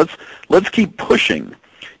happens. Let's keep pushing.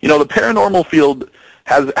 You know, the paranormal field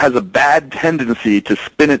has a bad tendency to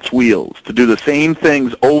spin its wheels, to do the same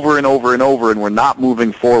things over and over and over, and we're not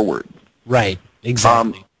moving forward. Right.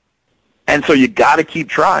 Exactly. And so you got to keep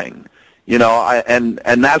trying. You know, and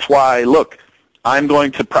that's why, look, I'm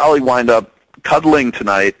going to probably wind up cuddling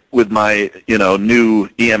tonight with my, you know, new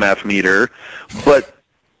EMF meter, but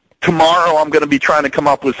tomorrow I'm going to be trying to come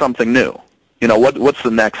up with something new. You know, what's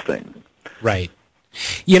the next thing? Right.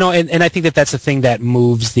 You know, and I think that's the thing that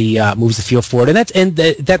moves the field forward, and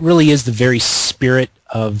that really is the very spirit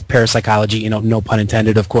of parapsychology. You know, no pun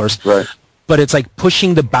intended, of course. Right. But it's like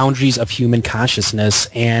pushing the boundaries of human consciousness,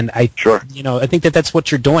 and I think that's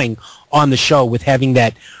what you're doing on the show with having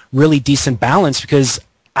that really decent balance, because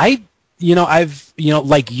I've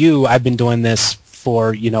been doing this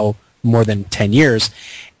for, you know, more than 10 years.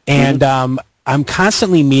 And I'm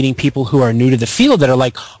constantly meeting people who are new to the field that are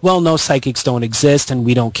like, well, no, psychics don't exist, and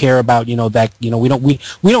we don't care about, you know, that, you know, we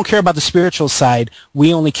don't care about the spiritual side.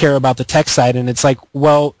 We only care about the tech side. And it's like,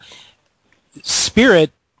 well,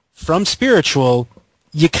 spirit from spiritual,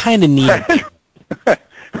 you kind of need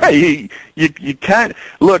it. You can't,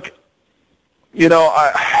 look, you know,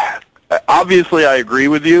 obviously I agree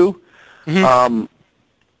with you.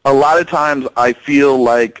 A lot of times I feel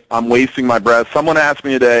like I'm wasting my breath. Someone asked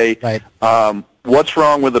me today, what's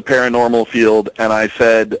wrong with the paranormal field? And I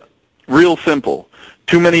said, real simple,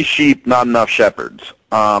 too many sheep, not enough shepherds.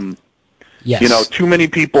 Yes. You know, too many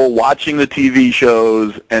people watching the TV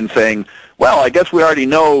shows and saying, well, I guess we already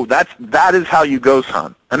know that is how you ghost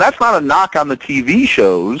hunt. And that's not a knock on the TV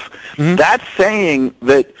shows. That's saying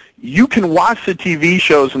that you can watch the TV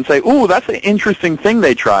shows and say, ooh, that's an interesting thing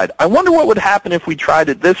they tried. I wonder what would happen if we tried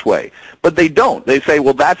it this way. But they don't. They say,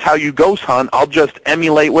 well, that's how you ghost hunt. I'll just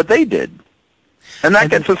emulate what they did. And that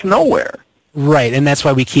gets us nowhere. Right, and that's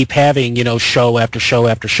why we keep having, show after show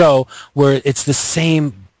after show where it's the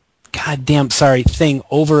same thing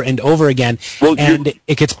over and over again, and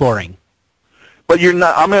it gets boring. But you're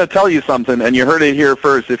not. I'm going to tell you something, and you heard it here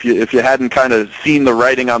first. If you hadn't kind of seen the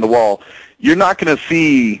writing on the wall, you're not going to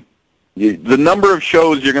see the number of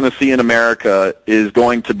shows you're going to see in America is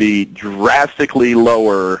going to be drastically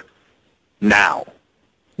lower now.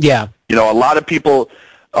 Yeah. A lot of people.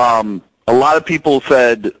 A lot of people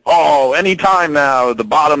said, "Oh, any time now, the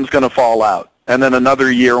bottom's going to fall out." And then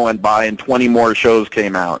another year went by, and 20 more shows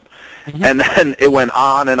came out, and then it went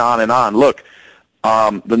on and on and on. Look,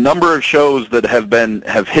 the number of shows that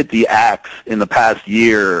have hit the axe in the past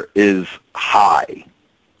year is high.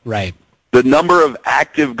 Right. The number of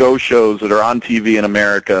active Go shows that are on TV in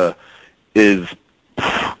America is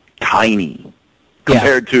tiny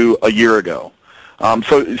compared to a year ago.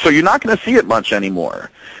 So you're not going to see it much anymore,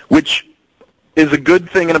 which is a good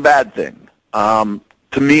thing and a bad thing.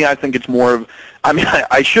 To me, I think it's more of,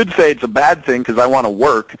 I should say it's a bad thing because I want to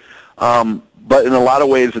work, but in a lot of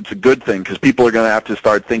ways it's a good thing because people are going to have to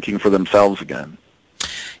start thinking for themselves again.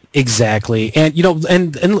 Exactly.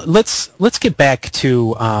 And, and let's get back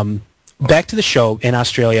to the show in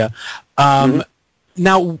Australia.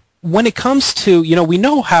 Now, when it comes to, we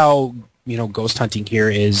know how, ghost hunting here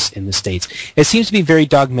is in the States. It seems to be very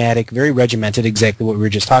dogmatic, very regimented, exactly what we were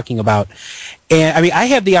just talking about. And, I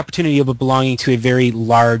have the opportunity of belonging to a very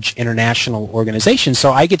large international organization,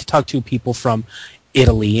 so I get to talk to people from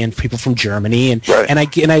Italy and people from Germany, and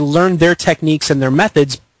I learned their techniques and their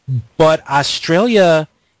methods, but Australia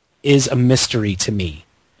is a mystery to me.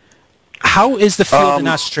 How is the field in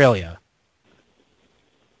Australia?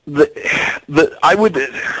 I would,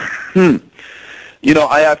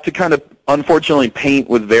 I have to kind of, unfortunately, paint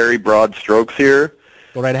with very broad strokes here.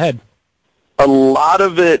 Go right ahead. A lot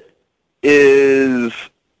of it is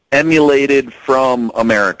emulated from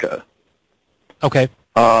America. Okay.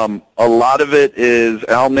 A lot of it is,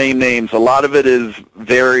 I'll name names, a lot of it is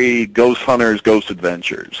very Ghost Hunters, Ghost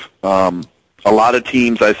Adventures. A lot of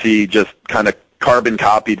teams I see just kind of carbon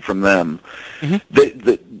copied from them.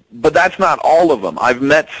 But that's not all of them. I've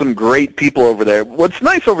met some great people over there. What's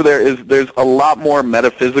nice over there is there's a lot more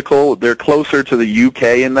metaphysical. They're closer to the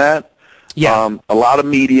UK in that. Yeah. A lot of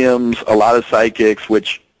mediums, a lot of psychics,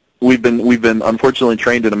 which we've been unfortunately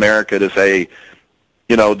trained in America to say,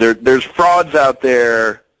 there's frauds out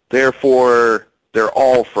there, therefore they're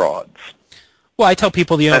all frauds. Well, I tell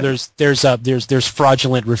people, there's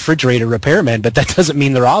fraudulent refrigerator repairmen, but that doesn't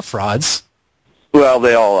mean they're all frauds. Well,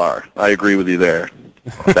 they all are. I agree with you there.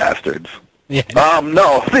 Bastards. Yeah.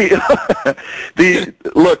 No.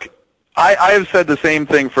 Look, I have said the same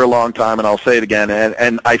thing for a long time, and I'll say it again,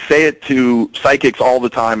 and I say it to psychics all the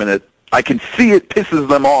time, and I can see it pisses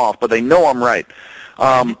them off, but they know I'm right.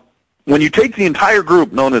 When you take the entire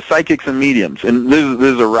group known as psychics and mediums, and this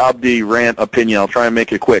is a Rob D. rant opinion, I'll try and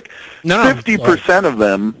make it quick, 50% of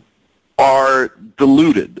them are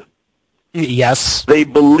deluded. Yes. They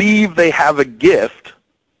believe they have a gift,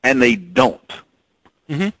 and they don't.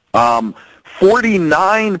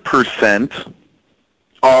 49%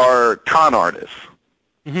 are con artists.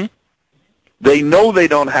 They know they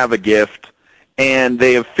don't have a gift, and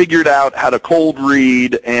they have figured out how to cold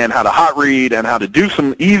read and how to hot read and how to do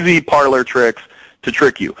some easy parlor tricks to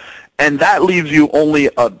trick you. And that leaves you only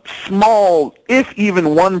a small, if even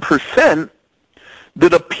 1%,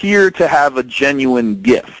 that appear to have a genuine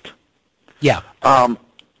gift. Yeah.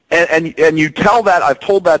 And you tell that, I've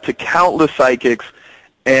told that to countless psychics,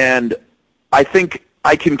 and I think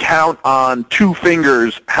I can count on 2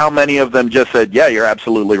 fingers how many of them just said, yeah, you're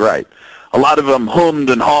absolutely right. A lot of them hummed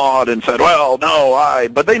and hawed and said, well, no,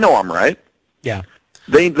 but they know I'm right. Yeah.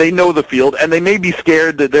 They know the field, and they may be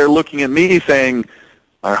scared that they're looking at me saying,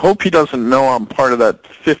 I hope he doesn't know I'm part of that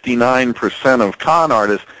 59% of con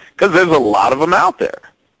artists, because there's a lot of them out there.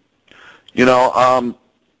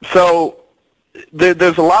 So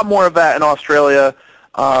there's a lot more of that in Australia.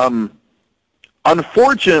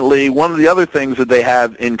 Unfortunately, one of the other things that they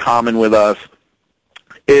have in common with us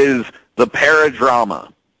is the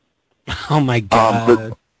paradrama. Oh, my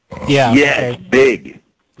God. It's big.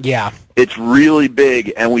 Yeah. It's really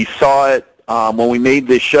big, and we saw it when we made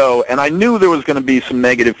this show, and I knew there was going to be some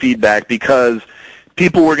negative feedback because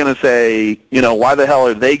people were going to say, why the hell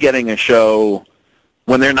are they getting a show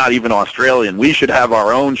when they're not even Australian? We should have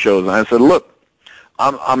our own shows. And I said, look,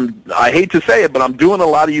 I hate to say it, but I'm doing a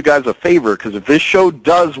lot of you guys a favor, because if this show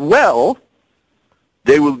does well,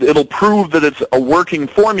 it'll prove that it's a working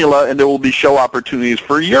formula, and there will be show opportunities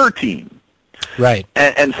for your team. Right.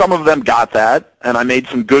 And some of them got that, and I made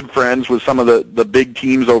some good friends with some of the big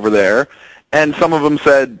teams over there, and some of them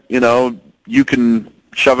said, you can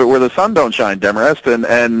shove it where the sun don't shine, Demarest,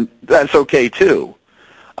 and that's okay too.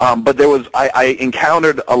 But I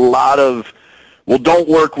encountered a lot of, well, don't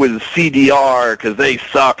work with CDR because they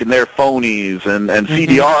suck and they're phonies, and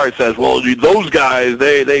CDR says, well, those guys,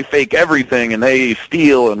 they fake everything and they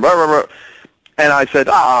steal and blah, blah, blah. And I said,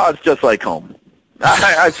 it's just like home.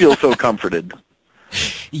 I feel so comforted.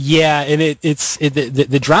 Yeah, and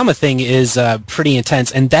the drama thing is pretty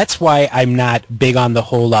intense, and that's why I'm not big on the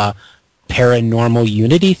whole paranormal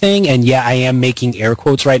unity thing. And yeah, I am making air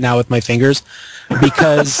quotes right now with my fingers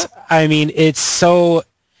because I mean it's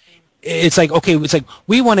like, okay, it's like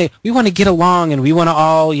we want to get along and we want to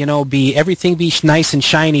all, be nice and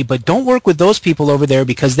shiny, but don't work with those people over there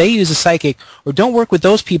because they use a psychic, or don't work with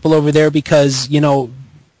those people over there because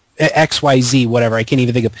XYZ, whatever, I can't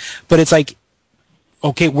even think of. But it's like,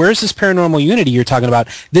 okay, where's this paranormal unity you're talking about?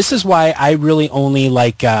 This is why I really only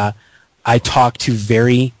I talk to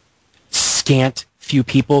very scant few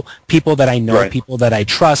people that I know, right. People that I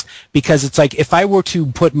trust, because it's like if I were to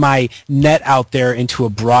put my net out there into a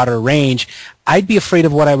broader range, I'd be afraid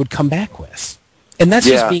of what I would come back with. And that's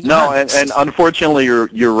just being honest. And unfortunately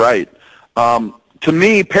you're right. To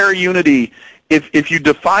me, para-unity, if you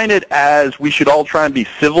define it as we should all try and be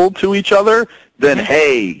civil to each other, then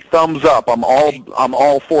hey, thumbs up. I'm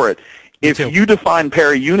all for it. If you define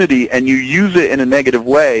para-unity and you use it in a negative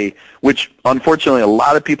way, which unfortunately a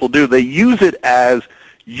lot of people do, they use it as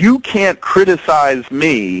you can't criticize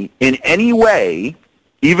me in any way,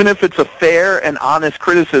 even if it's a fair and honest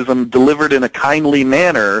criticism delivered in a kindly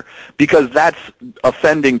manner, because that's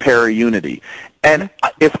offending para-unity. And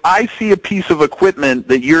if I see a piece of equipment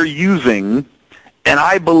that you're using and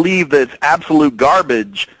I believe that it's absolute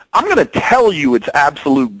garbage, I'm going to tell you it's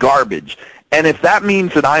absolute garbage. And if that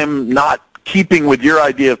means that I am not keeping with your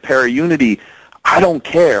idea of para-unity, I don't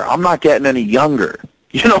care. I'm not getting any younger.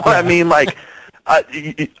 You know what I mean? Like,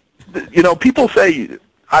 people say,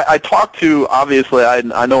 I talk to, obviously,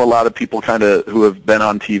 I know a lot of people kind of who have been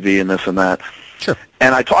on TV and this and that. Sure.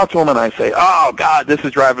 And I talk to them and I say, oh, God, this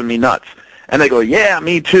is driving me nuts. And they go, yeah,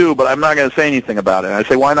 me too, but I'm not going to say anything about it. And I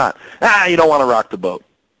say, why not? You don't want to rock the boat.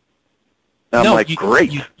 And I'm like,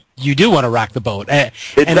 great. You do want to rock the boat.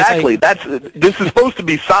 Exactly. This is supposed to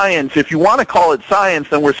be science. If you want to call it science,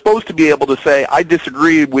 then we're supposed to be able to say, I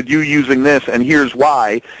disagree with you using this, and here's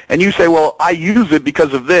why. And you say, well, I use it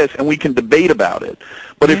because of this, and we can debate about it.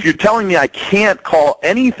 But if you're telling me I can't call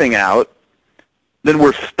anything out, then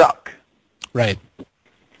we're stuck. Right.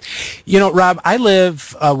 Rob, I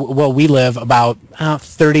live, we live about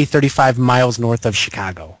 30, 35 miles north of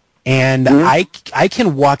Chicago. And I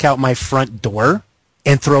can walk out my front door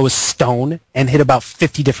and throw a stone and hit about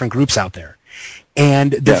 50 different groups out there.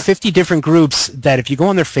 And the 50 different groups that if you go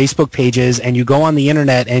on their Facebook pages and you go on the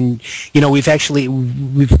internet and, we've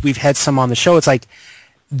had some on the show, it's like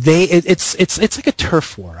it's like a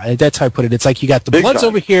turf war. That's how I put it. It's like you got the Bloods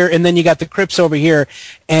over here and then you got the Crips over here,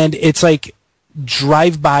 and it's like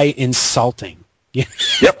drive-by insulting.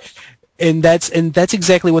 Yep. And that's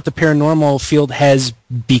exactly what the paranormal field has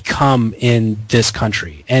become in this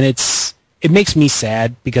country. And it makes me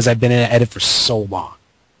sad because I've been at it for so long.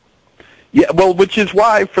 Yeah, well, which is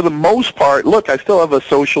why, for the most part, look, I still have a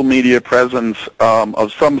social media presence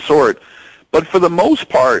of some sort, but for the most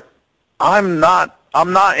part, I'm not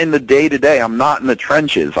in the day-to-day. I'm not in the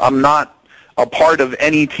trenches. I'm not a part of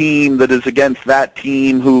any team that is against that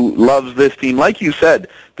team who loves this team. Like you said,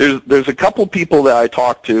 there's a couple people that I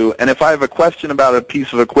talk to, and if I have a question about a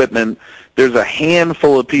piece of equipment, there's a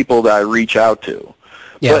handful of people that I reach out to.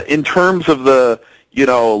 Yeah. But in terms of the,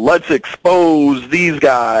 let's expose these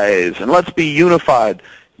guys and let's be unified,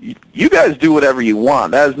 you guys do whatever you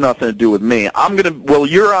want. That has nothing to do with me.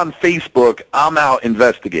 You're on Facebook. I'm out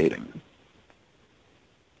investigating.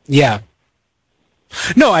 Yeah.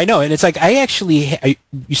 No, I know. And it's like,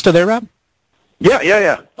 you still there, Rob?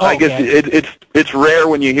 Yeah. Oh, I guess it's rare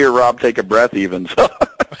when you hear Rob take a breath even. So.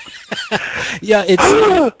 Yeah, it's...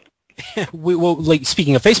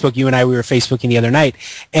 speaking of Facebook, you and I, we were Facebooking the other night,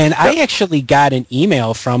 and I actually got an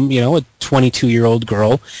email from, a 22-year-old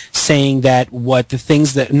girl saying that it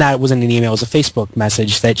wasn't an email, it was a Facebook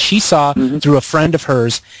message that she saw through a friend of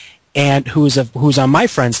hers, and who's on my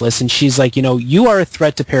friends list, and she's like, you are a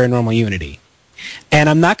threat to paranormal unity. And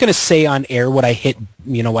I'm not going to say on air what I hit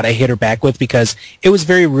her back with, because it was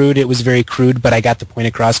very rude, it was very crude, but I got the point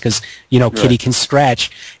across because, Kitty can scratch.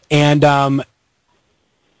 And I'm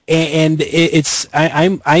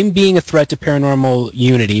being a threat to paranormal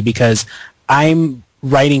unity because I'm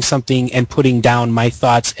writing something and putting down my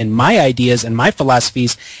thoughts and my ideas and my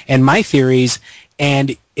philosophies and my theories,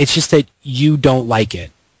 and it's just that you don't like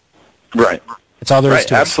it. Right. That's all there is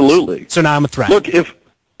to it. Absolutely. So now I'm a threat. Look,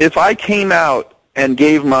 if I came out and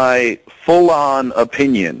gave my full-on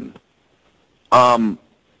opinion, the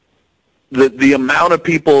amount of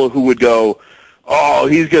people who would go, oh,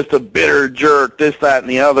 he's just a bitter jerk, this, that, and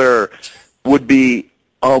the other, would be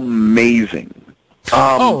amazing.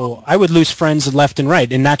 I would lose friends left and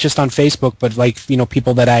right, and not just on Facebook, but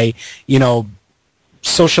people that I,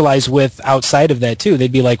 socialize with outside of that too.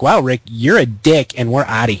 They'd be like, wow, Rick, you're a dick, and we're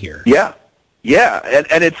out of here. Yeah.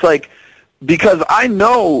 And it's like, because I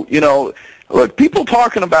know, look, people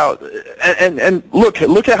talking about, and look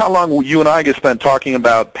at how long you and I get spent talking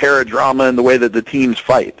about paradrama and the way that the teams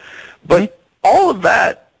fight. But all of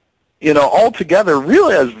that, altogether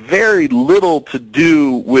really has very little to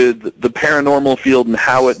do with the paranormal field and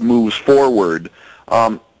how it moves forward.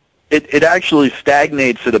 It actually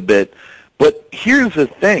stagnates it a bit. But here's the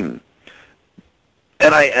thing,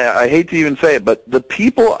 and I hate to even say it, but the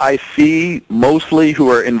people I see mostly who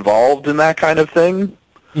are involved in that kind of thing,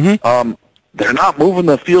 they're not moving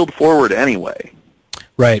the field forward anyway.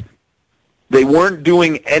 Right. They weren't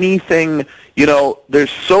doing anything. There's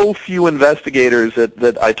so few investigators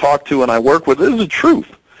that I talk to and I work with. This is the truth,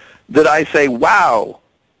 that I say, wow,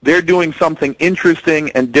 they're doing something interesting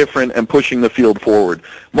and different and pushing the field forward.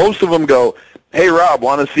 Most of them go, hey, Rob,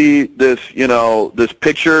 want to see this, this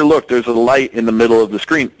picture? Look, there's a light in the middle of the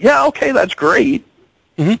screen. Yeah, okay, that's great.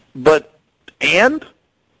 But, and?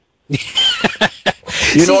 You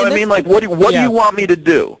know what I mean? Like, what do you want me to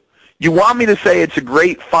do? You want me to say it's a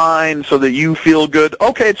great find so that you feel good?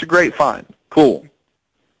 Okay, it's a great find. Cool.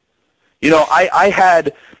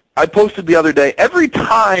 I posted the other day, every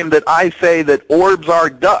time that I say that orbs are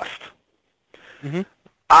dust,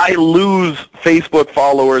 I lose Facebook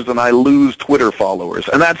followers and I lose Twitter followers,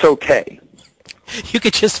 and that's okay. You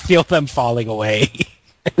could just feel them falling away.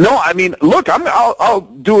 No, I mean, look, I'll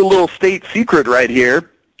do a little state secret right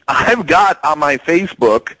here. I've got on my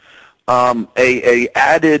Facebook a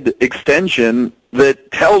added extension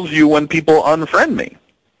that tells you when people unfriend me.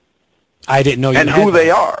 I didn't know you and had who that. they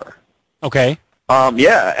are. Okay.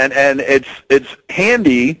 Yeah, and it's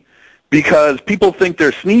handy because people think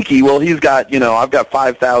they're sneaky. Well, he's got, I've got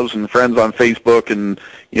 5,000 friends on Facebook and,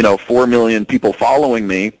 4 million people following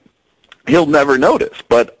me. He'll never notice,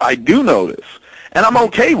 but I do notice, and I'm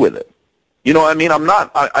okay with it. You know what I mean?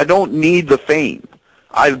 I don't need the fame.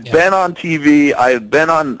 I've been on TV. I've been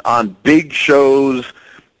on big shows.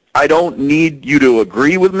 I don't need you to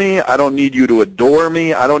agree with me. I don't need you to adore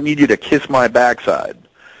me. I don't need you to kiss my backside.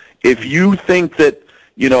 If you think that,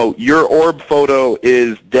 your orb photo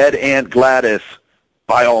is dead Aunt Gladys,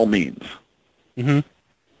 by all means. But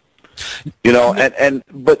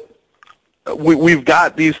we've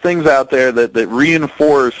got these things out there that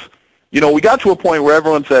reinforce, we got to a point where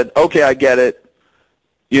everyone said, okay, I get it.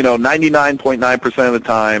 99.9% of the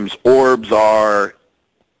times, orbs are,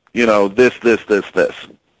 this.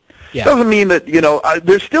 Yeah. Doesn't mean that,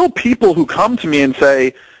 there's still people who come to me and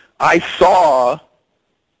say, I saw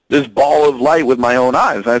this ball of light with my own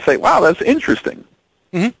eyes. And I say, wow, that's interesting.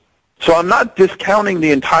 So I'm not discounting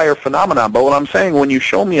the entire phenomenon, but what I'm saying, when you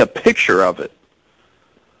show me a picture of it,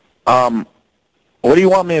 what do you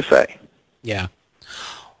want me to say? Yeah.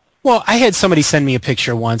 Well, I had somebody send me a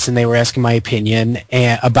picture once, and they were asking my opinion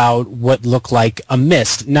about what looked like a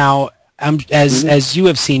mist. Now, as you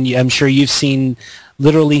have seen, I'm sure you've seen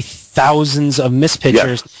literally thousands of mist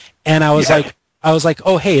pictures, and I was like,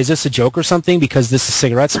 oh, hey, is this a joke or something? Because this is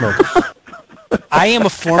cigarette smoke. I am a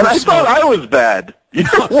former and I thought I was bad. You're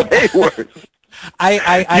way worse.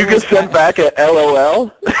 You get sent back at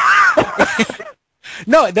LOL?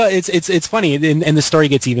 No, it's funny, and the story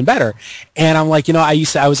gets even better. And I'm like,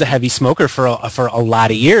 I was a heavy smoker for a lot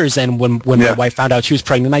of years, and when my wife found out she was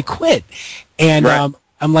pregnant, I quit. And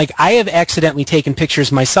I'm like, I have accidentally taken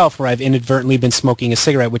pictures myself where I've inadvertently been smoking a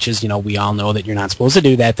cigarette, which is, we all know that you're not supposed to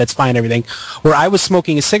do that. That's fine, everything. Where I was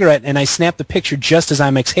smoking a cigarette, and I snapped the picture just as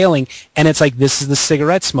I'm exhaling, and it's like, this is the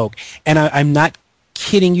cigarette smoke. And I'm not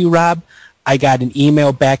kidding you, Rob. I got an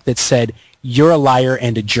email back that said, you're a liar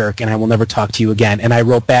and a jerk, and I will never talk to you again. And I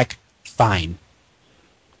wrote back, fine.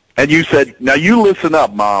 And you said, now you listen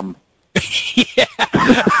up, Mom. Yeah.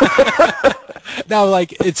 No,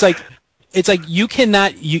 it's like you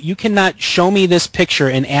cannot show me this picture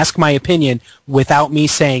and ask my opinion without me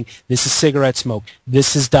saying, this is cigarette smoke,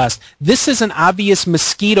 this is dust. This is an obvious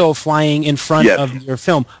mosquito flying in front of your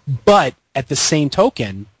film. But at the same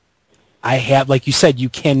token, I have, like you said, you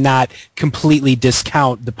cannot completely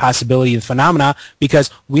discount the possibility of the phenomena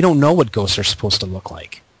because we don't know what ghosts are supposed to look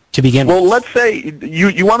like. to begin with. Well, let's say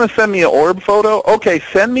you want to send me an orb photo. Okay,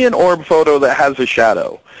 send me an orb photo that has a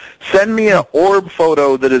shadow. Send me an orb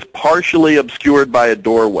photo that is partially obscured by a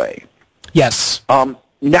doorway. Yes.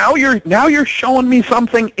 Now you're showing me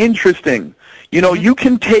something interesting. You know, you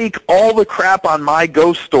can take all the crap on My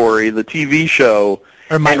Ghost Story, the TV show,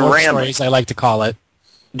 or My and Orb ram Stories, I like to call it.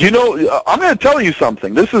 Do you know, I'm going to tell you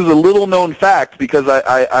something. This is a little-known fact because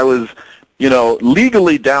I was,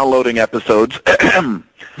 legally downloading episodes.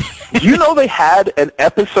 Do you know they had an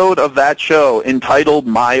episode of that show entitled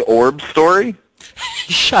My Orb Story?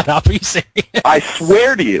 Shut up, are you serious? I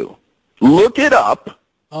swear to you. Look it up.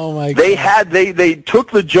 Oh, my God. They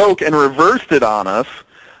took the joke and reversed it on us.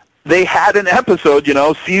 They had an episode,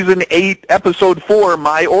 season 8, episode 4,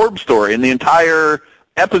 My Orb Story, and the entire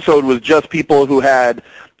episode was just people who had,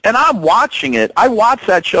 and I'm watching it. I watch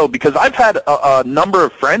that show because I've had a number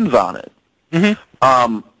of friends on it.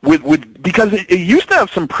 Because it used to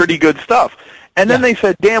have some pretty good stuff, and then they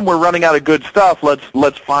said, "Damn, we're running out of good stuff.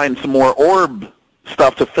 Let's find some more orb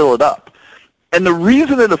stuff to fill it up." And the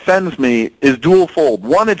reason it offends me is dual-fold.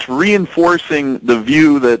 One, it's reinforcing the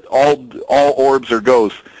view that all orbs are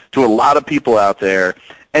ghosts to a lot of people out there,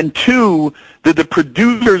 and two, that the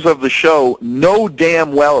producers of the show know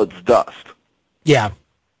damn well it's dust. Yeah.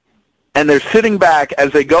 And they're sitting back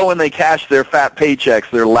as they go and they cash their fat paychecks,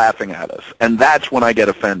 they're laughing at us. And that's when I get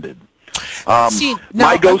offended.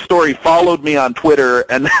 My Ghost Story followed me on Twitter,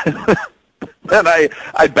 and then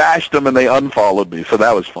I bashed them and they unfollowed me, so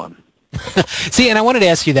that was fun. See, and I wanted to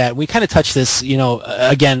ask you that. We kind of touched this,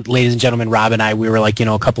 again, ladies and gentlemen, Rob and I, we were like,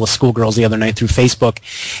 a couple of schoolgirls the other night through Facebook.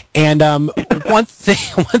 And one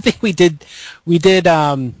thing we did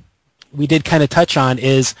kind of touch on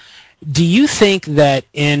is, do you think that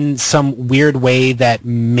in some weird way that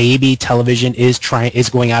maybe television is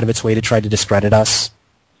going out of its way to try to discredit us?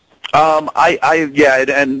 Yeah,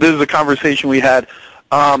 and this is a conversation we had.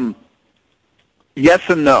 Yes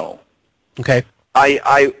and no. Okay.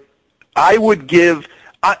 I would give.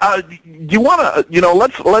 Do you want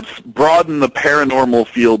to? Let's broaden the paranormal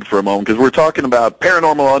field for a moment because we're talking about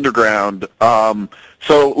Paranormal Underground.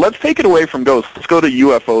 So let's take it away from ghosts. Let's go to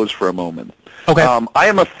UFOs for a moment. Okay. I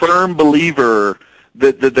am a firm believer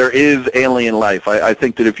that there is alien life. I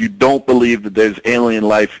think that if you don't believe that there's alien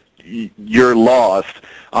life, you're lost.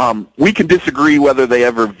 We can disagree whether they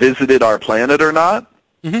ever visited our planet or not.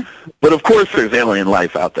 Mm-hmm. But of course there's alien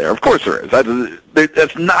life out there. Of course there is.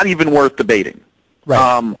 That's not even worth debating,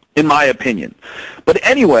 right. In my opinion. But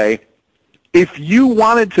anyway, if you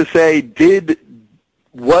wanted to say,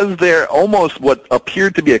 was there almost what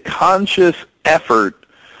appeared to be a conscious effort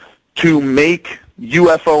to make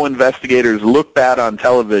UFO investigators look bad on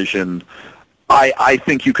television, I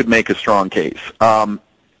think you could make a strong case.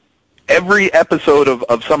 Every episode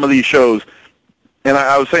of some of these shows, and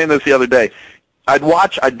I was saying this the other day, I'd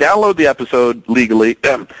download the episode legally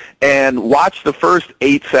and watch the first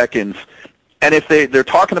 8 seconds, and if they're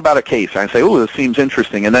talking about a case, I say, "Oh, this seems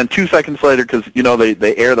interesting," and then 2 seconds later, because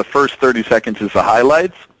they air the first 30 seconds as the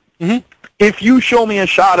highlights. Mm-hmm. If you show me a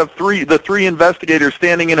shot of the three investigators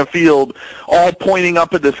standing in a field, all pointing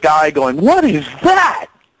up at the sky, going, "What is that?"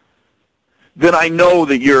 then I know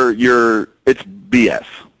that it's BS.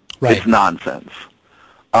 Right. It's nonsense.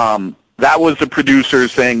 That was the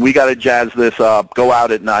producers saying, "We got to jazz this up, go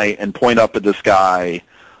out at night and point up at the sky."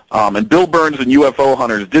 And Bill Burns and UFO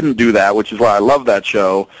Hunters didn't do that, which is why I love that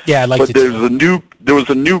show. Yeah, I liked it too. There was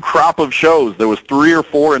a new crop of shows. There was 3 or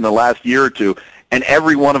 4 in the last year or two, and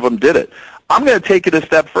every one of them did it. I'm going to take it a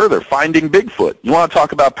step further. Finding Bigfoot. You want to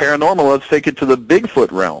talk about paranormal? Let's take it to the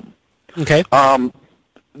Bigfoot realm. Okay.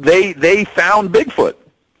 They found Bigfoot.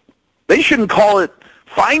 They shouldn't call it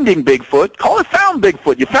Finding Bigfoot. Call it Found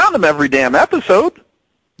Bigfoot. You found him every damn episode.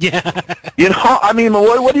 Yeah. I mean,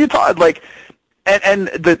 what are you talking? Like, and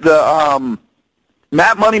the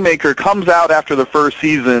Matt Moneymaker comes out after the first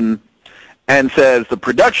season and says the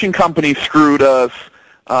production company screwed us.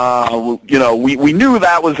 We knew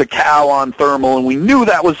that was a cow on thermal, and we knew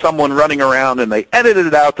that was someone running around, and they edited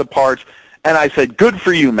it out to parts. And I said, "Good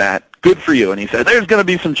for you, Matt. Good for you." And he said, "There's going to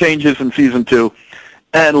be some changes in season 2."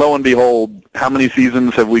 And lo and behold, how many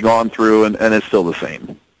seasons have we gone through, and it's still the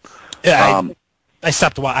same. Yeah, I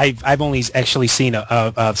stopped. I've only actually seen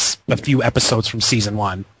a few episodes from season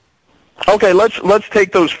 1. Okay, let's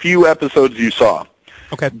take those few episodes you saw.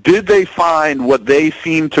 Okay. Did they find what they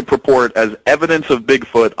seem to purport as evidence of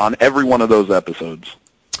Bigfoot on every one of those episodes?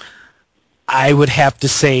 I would have to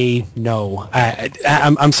say no.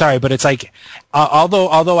 I'm sorry, but it's like,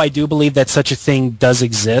 although I do believe that such a thing does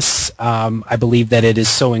exist, I believe that it is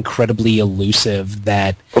so incredibly elusive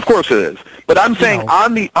that. Of course it is, but I'm saying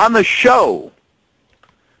on the show,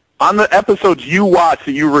 On the episodes you watched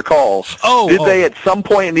that you recall, did they at some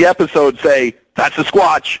point in the episode say, "That's a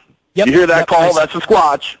Squatch"? Yep, you hear that call? That's a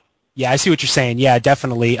Squatch. Yeah, I see what you're saying. Yeah,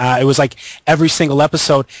 definitely. It was like every single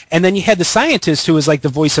episode. And then you had the scientist who was like the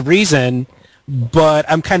voice of reason, but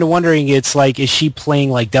I'm kind of wondering, it's like, is she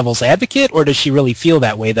playing like devil's advocate, or does she really feel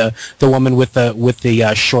that way, the woman with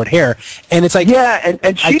the short hair? And it's like, yeah,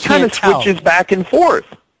 and she kind of switches back and forth.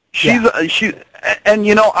 And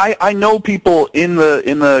you know, I know people in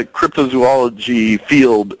the cryptozoology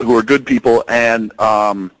field who are good people, and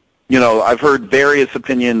you know, I've heard various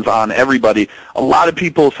opinions on everybody. A lot of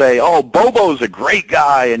people say, "Oh, Bobo's a great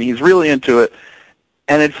guy, and he's really into it,"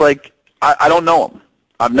 and it's like, I don't know him.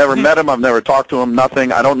 I've never met him. I've never talked to him.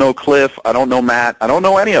 Nothing. I don't know Cliff. I don't know Matt. I don't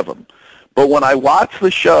know any of them. But when I watch the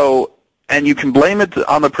show, and you can blame it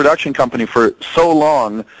on the production company for so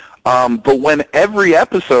long, but when every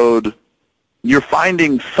episode you're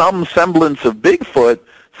finding some semblance of Bigfoot,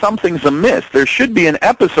 something's amiss. There should be an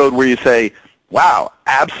episode where you say, wow,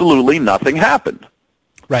 absolutely nothing happened.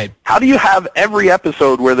 Right. How do you have every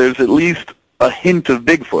episode where there's at least a hint of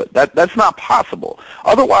Bigfoot? That's not possible.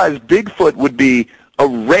 Otherwise, Bigfoot would be a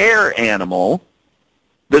rare animal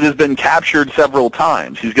that has been captured several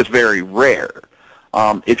times. He's just very rare.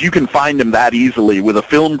 If you can find him that easily with a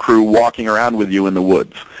film crew walking around with you in the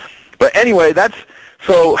woods. But anyway, that's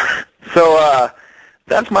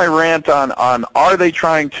my rant on are they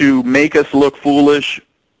trying to make us look foolish?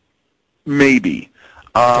 Maybe.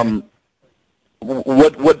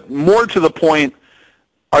 What more to the point,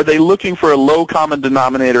 are they looking for a low common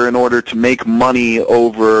denominator in order to make money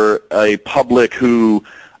over a public who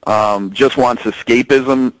just wants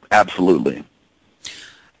escapism? Absolutely.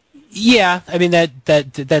 Yeah, I mean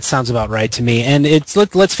that sounds about right to me. And it's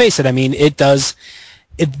let's face it. I mean, it does.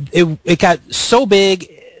 It got so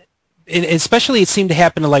big. Especially, it seemed to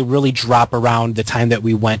happen to like really drop around the time that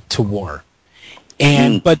we went to war,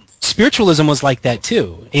 but spiritualism was like that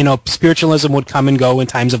too. You know, spiritualism would come and go in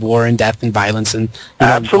times of war and death and violence and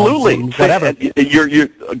absolutely and whatever. You're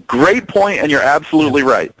a great point, and you're absolutely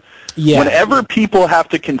right. Yeah. Whenever people have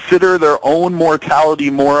to consider their own mortality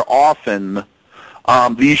more often,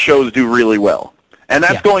 these shows do really well, and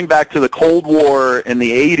that's going back to the Cold War in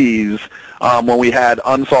the '80s. When we had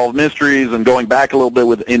Unsolved Mysteries, and going back a little bit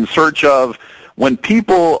with In Search Of, when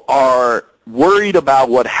people are worried about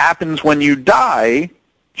what happens when you die,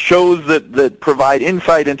 shows that provide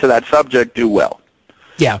insight into that subject do well.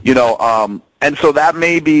 Yeah. You know, and so that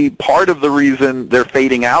may be part of the reason they're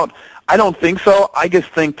fading out. I don't think so. I just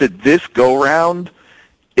think that this go-round,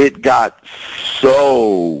 it got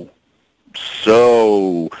so,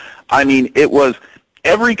 I mean, it was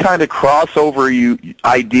every kind of crossover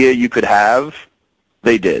idea you could have,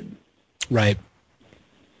 they did. Right.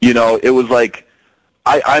 You know, it was like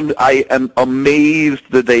I am amazed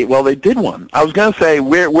that they did one. I was gonna say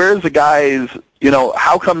where's the guys? You know,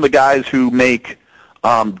 how come the guys who make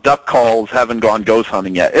duck calls haven't gone ghost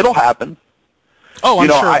hunting yet? It'll happen. Oh, I'm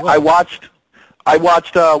sure. I watched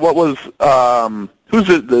what was who's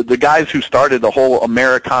the guys who started the whole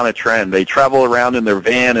Americana trend? They travel around in their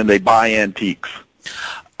van and they buy antiques.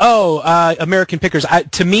 Oh, American Pickers.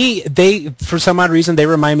 To me, they, for some odd reason, they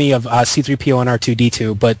remind me of C-3PO and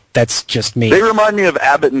R2-D2, but that's just me. They remind me of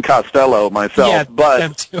Abbott and Costello myself, yeah,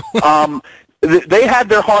 but them too. They had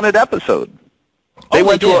their haunted episode. They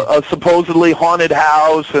went to a supposedly haunted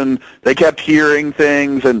house, and they kept hearing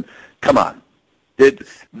things, and come on.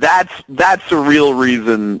 That's the real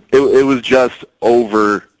reason. It was just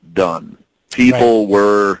overdone. People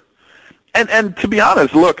were... And to be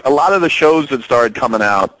honest, look, a lot of the shows that started coming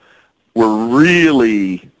out were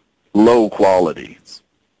really low quality.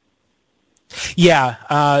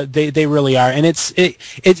 Yeah, they really are, and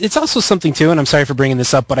it's also something too. And I'm sorry for bringing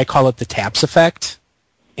this up, but I call it the TAPS effect.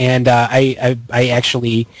 And I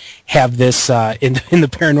actually have this in the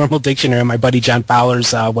Paranormal Dictionary on my buddy John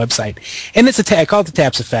Fowler's website, and I call it the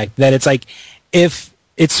TAPS effect. That it's like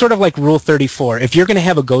it's sort of like Rule 34. If you're going to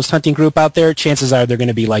have a ghost hunting group out there, chances are they're going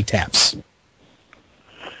to be like TAPS.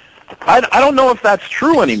 I don't know if that's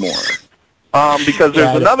true anymore, because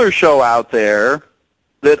there's another show out there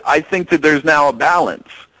that I think that there's now a balance.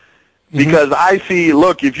 Because I see,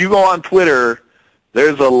 look, if you go on Twitter,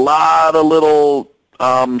 there's a lot of little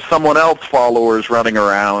someone else followers running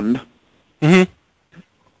around. And,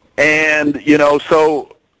 you know,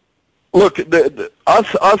 so... Look,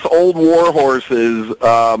 us old war horses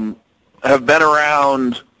have been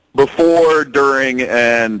around before, during,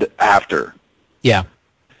 and after. Yeah.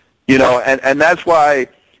 You know, and that's why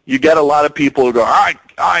you get a lot of people who go, I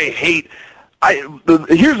hate...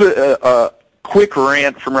 Here's quick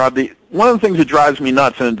rant from Rob D. One of the things that drives me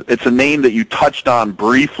nuts, and it's a name that you touched on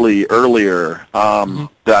briefly earlier that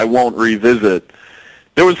I won't revisit.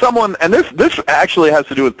 There was someone, and this actually has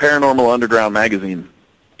to do with Paranormal Underground magazine.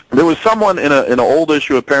 There was someone in an old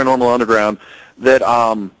issue of Paranormal Underground that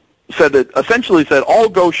essentially said all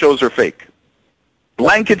ghost shows are fake.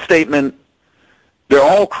 Blanket statement, they're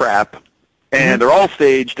all crap, and they're all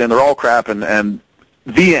staged, and they're all crap, and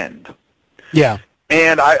the end. Yeah.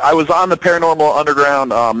 And I was on the Paranormal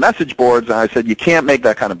Underground message boards, and I said, you can't make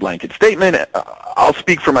that kind of blanket statement. I'll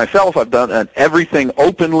speak for myself. I've done everything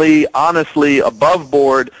openly, honestly, above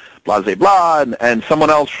board, blah, blah, blah. And someone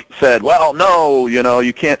else said, well, no,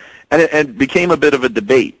 you can't. And it became a bit of a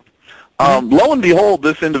debate. Lo and behold,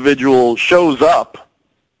 this individual shows up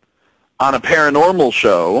on a paranormal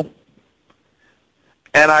show,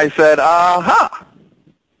 and I said, aha,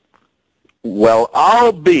 well,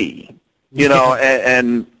 I'll be.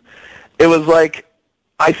 And it was like,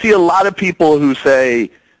 I see a lot of people who say,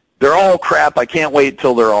 they're all crap, I can't wait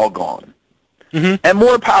till they're all gone. And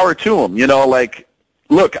more power to them,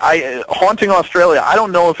 look, Haunting Australia, I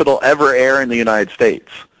don't know if it'll ever air in the United States.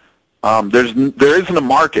 There isn't a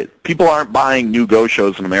market. People aren't buying new ghost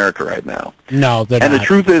shows in America right now. No, they're not. And the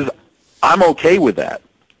truth is, I'm okay with that.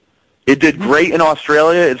 It did great in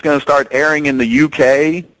Australia. It's going to start airing in the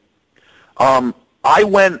UK. I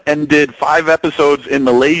went and did 5 episodes in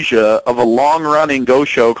Malaysia of a long-running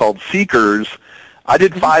ghost show called Seekers. I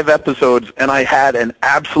did 5 episodes, and I had an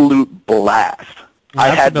absolute blast. I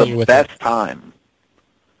had the best time.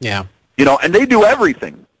 Yeah. And they do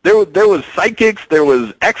everything. There was psychics, there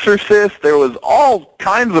was exorcists, there was all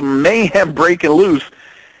kinds of mayhem breaking loose,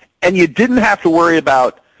 and you didn't have to worry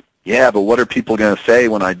about, but what are people going to say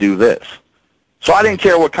when I do this? So I didn't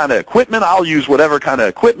care what kind of equipment. I'll use whatever kind of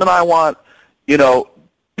equipment I want.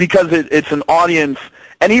 Because it's an audience,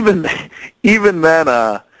 and even then,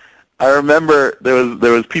 I remember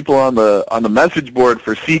there was people on the message board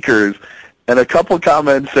for Seekers, and a couple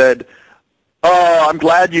comments said, "Oh, I'm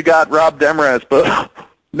glad you got Rob Demarest, but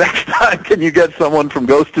next time can you get someone from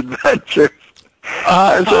Ghost Adventures?"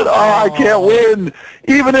 I said, I can't win.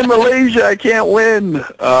 Even in Malaysia, I can't win.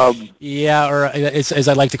 Or as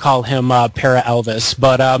I like to call him, Para Elvis.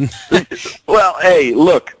 But well, hey,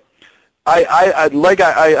 look.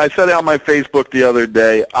 I said it on my Facebook the other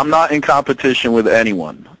day, I'm not in competition with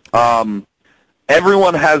anyone.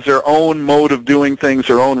 Everyone has their own mode of doing things,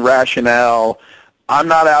 their own rationale. I'm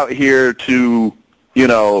not out here to,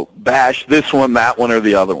 bash this one, that one, or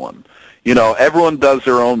the other one. Everyone does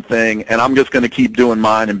their own thing, and I'm just going to keep doing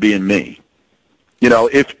mine and being me.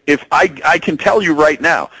 If I can tell you right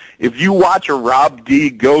now, if you watch a Rob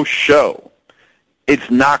D. Ghost show,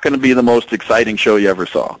 it's not going to be the most exciting show you ever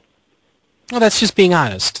saw. Well, that's just being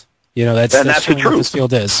honest. That's the truth. What this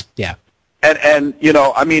field is. Yeah. And yet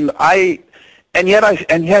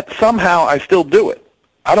somehow I still do it.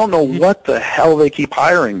 I don't know what the hell they keep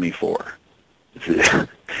hiring me for.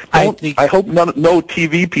 I hope no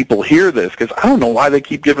TV people hear this, because I don't know why they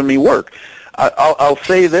keep giving me work. I'll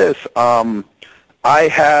say this. I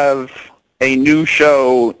have a new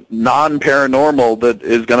show, non-paranormal, that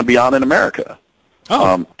is going to be on in America.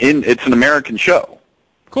 It's an American show.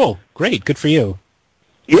 Cool. Great. Good for you.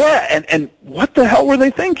 Yeah, and what the hell were they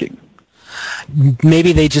thinking?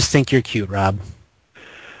 Maybe they just think you're cute, Rob.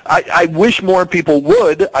 I wish more people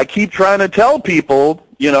would. I keep trying to tell people,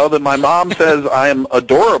 that my mom says I am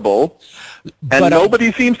adorable, and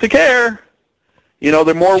nobody seems to care.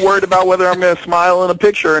 They're more worried about whether I'm going to smile in a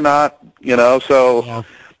picture or not, so. Yeah.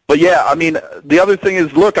 But, yeah, the other thing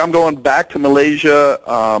is, look, I'm going back to Malaysia.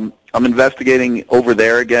 I'm investigating over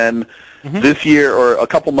there again. This year, or a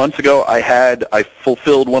couple months ago, I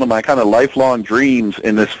fulfilled one of my kind of lifelong dreams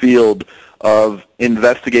in this field of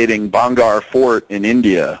investigating Bangar Fort in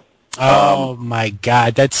India. Oh my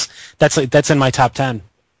God, that's in my top 10.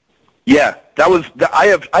 Yeah,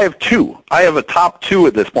 I have 2. I have a top 2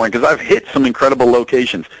 at this point, because I've hit some incredible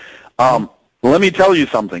locations. Let me tell you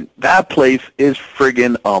something. That place is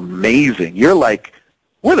friggin' amazing. You're like,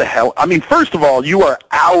 where the hell? First of all, you are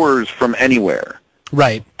hours from anywhere.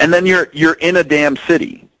 Right. And then you're in a damn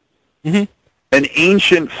city. An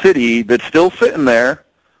ancient city that's still sitting there.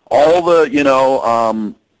 All the,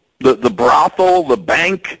 the brothel, the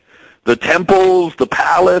bank, the temples, the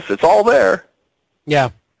palace, it's all there.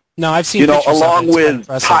 Yeah. No, I've seen along with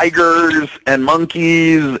tigers and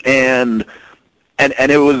monkeys, and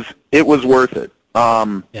it was worth it.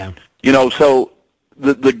 So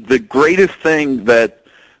the greatest thing that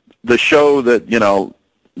the show that,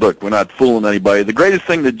 look, we're not fooling anybody. The greatest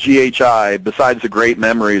thing that GHI, besides the great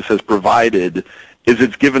memories, has provided is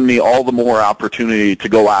it's given me all the more opportunity to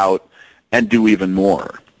go out and do even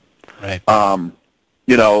more. Right.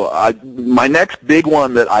 My next big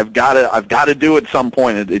one that I've got to do at some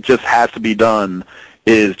point, it just has to be done,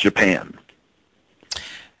 is Japan.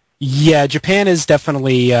 Yeah, Japan is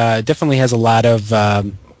definitely has a lot of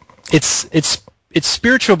its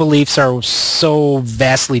spiritual beliefs are so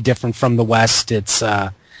vastly different from the West. It's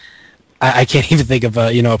I can't even think of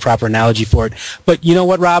a proper analogy for it. But you know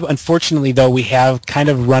what, Rob? Unfortunately, though, we have kind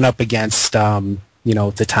of run up against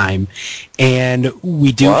the time, and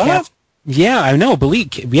we do have. Yeah, I know.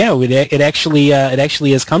 It actually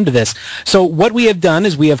has come to this. So what we have done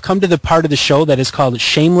is we have come to the part of the show that is called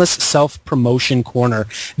Shameless Self-Promotion Corner.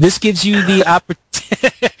 This gives you the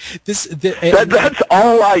opportunity. That's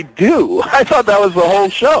all I do. I thought that was the whole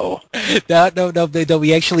show. No.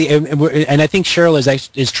 We actually, and I think Cheryl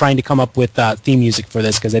is trying to come up with theme music for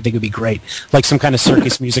this because I think it would be great, like some kind of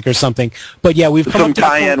circus music or something. But yeah, we've come up to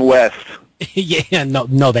Diane West. Yeah,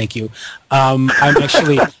 no, thank you. I'm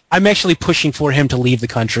actually pushing for him to leave the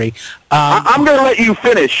country. I'm going to let you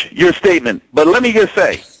finish your statement, but let me just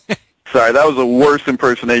say, sorry, that was the worst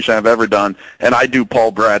impersonation I've ever done, and I do Paul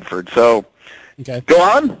Bradford. So, okay. Go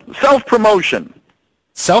on. Self-promotion.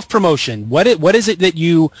 Self-promotion. What is it that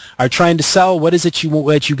you are trying to sell? What is it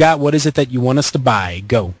you got? What is it that you want us to buy?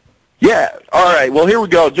 Go. Yeah. All right. Well, here we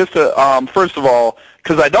go. Just to, first of all,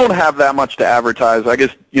 because I don't have that much to advertise, I guess,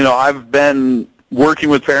 I've been working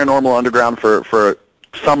with Paranormal Underground for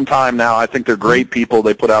some time now. I think they're great people.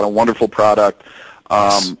 They put out a wonderful product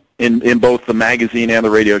in both the magazine and the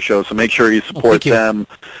radio show, so make sure you support them.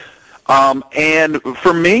 And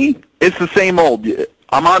for me, it's the same old.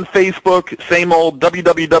 I'm on Facebook, same old,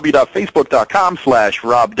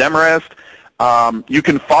 www.facebook.com/Rob Demarest. You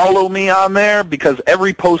can follow me on there because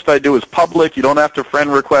every post I do is public. You don't have to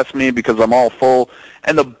friend request me because I'm all full.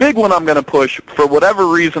 And the big one I'm going to push, for whatever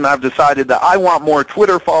reason, I've decided that I want more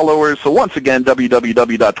Twitter followers. So once again,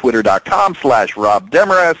 www.twitter.com/Rob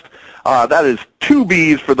Demarest. That is 2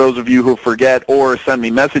 B's for those of you who forget or send me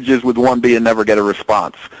messages with 1 B and never get a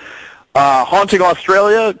response. Haunting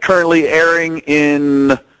Australia, currently airing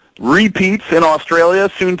in repeats in Australia,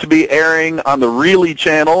 soon to be airing on the Really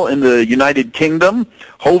channel in the United Kingdom.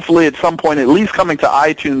 Hopefully at some point at least coming to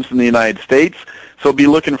iTunes in the United States. So be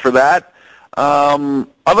looking for that.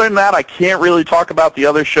 Other than that, I can't really talk about the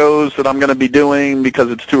other shows that I'm going to be doing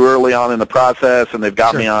because it's too early on in the process and they've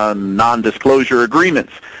got me on non-disclosure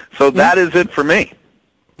agreements. So that is it for me.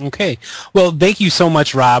 Okay. Well, thank you so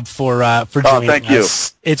much, Rob, for joining thank you.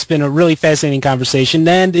 us. It's been a really fascinating conversation,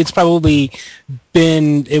 and it's probably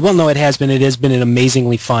been, well, no, it has been an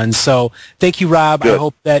amazingly fun. So thank you, Rob. Good. I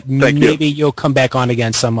hope that maybe you'll come back on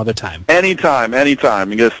again some other time. Anytime.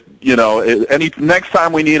 Just, next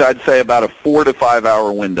time we need, I'd say about a 4 to 5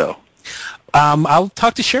 hour window. I'll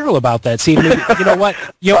talk to Cheryl about that. See, maybe, you know what?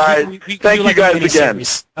 All right. Thank you guys again.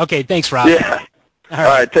 Series. Okay, thanks, Rob. Yeah. All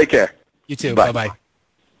right. Take care. You too. Bye. Bye-bye.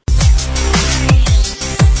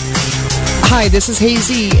 Hi, this is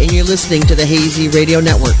Hazy, and you're listening to the Hazy Radio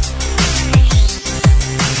Network.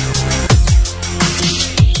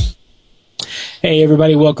 Hey,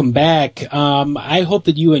 everybody, welcome back. I hope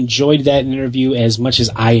that you enjoyed that interview as much as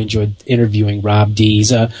I enjoyed interviewing Rob D.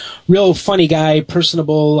 He's a real funny guy,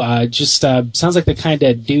 personable, sounds like the kind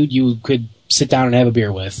of dude you could sit down and have a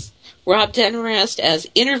beer with. Rob Demarest as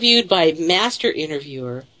interviewed by master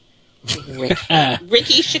interviewer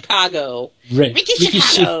Ricky Chicago. Ricky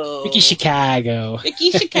Chicago. Ricky Chicago. Ricky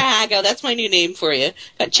Chicago. That's my new name for you.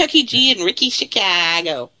 Got Chucky G and Ricky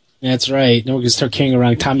Chicago. That's right. Now we're going to start carrying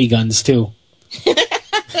around Tommy guns, too.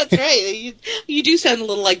 That's right. You do sound a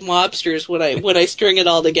little like mobsters when I string it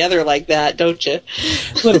all together like that, don't you?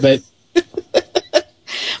 A little bit.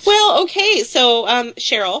 Well, okay. So,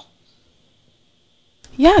 Cheryl.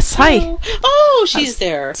 Yes, hi. Oh, she's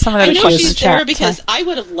there. I know she's there because I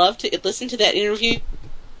would have loved to listen to that interview.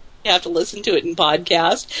 You have to listen to it in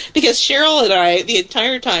podcast because Cheryl and I, the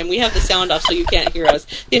entire time, we have the sound off so you can't hear us.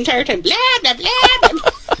 The entire time, blah blah blah.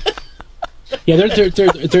 blah. Yeah,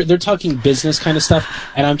 they're talking business kind of stuff,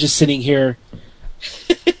 and I'm just sitting here.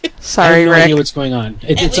 Sorry, I have no Rick. idea what's going on.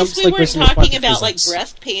 At least we weren't talking about like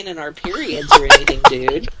breast pain in our periods or anything,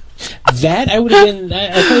 dude. That I would have been.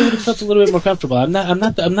 I probably would have felt a little bit more comfortable. I'm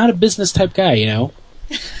not a business type guy, you know.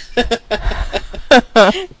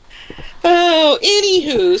 Oh,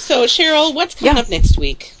 anywho, so Cheryl, what's coming up next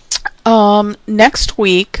week? Next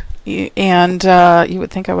week, and you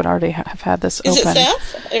would think I would already have had this open. Is it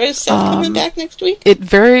Seth? Is Seth coming back next week? It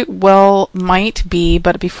very well might be,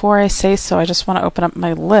 but before I say so, I just want to open up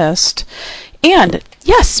my list. And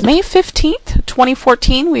yes, May 15th,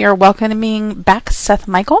 2014, we are welcoming back Seth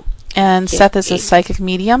Michael. And Seth is a psychic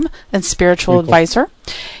medium and spiritual advisor.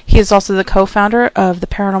 He is also the co-founder of the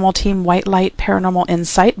paranormal team White Light Paranormal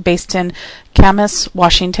Insight, based in Camas,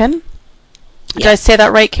 Washington. Did I say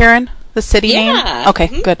that right, Karen? The city name?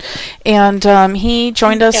 Okay, good. And he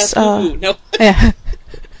joined us. No. Yeah.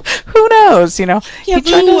 Who knows? You know, he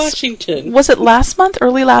joined us. Washington. Was it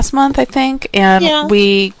early last month? I think, and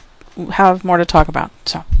we have more to talk about.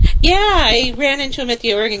 So. Yeah, I ran into him at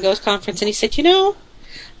the Oregon Ghost Conference, and he said,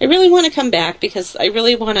 I really want to come back because I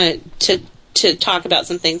really want to talk about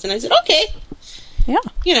some things. And I said, okay.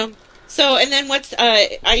 Yeah. So, and then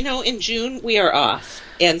I know in June we are off,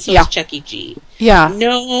 and so is Chuck E. G. Yeah.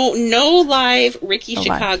 No live Ricky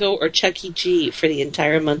Chicago or Chuck E. G for the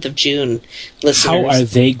entire month of June, listeners. How are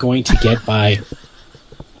they going to get by?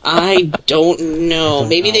 I don't know.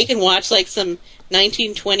 Maybe they can watch like some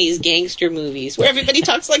 1920s gangster movies where everybody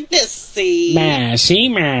talks like this. See?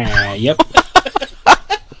 Yep.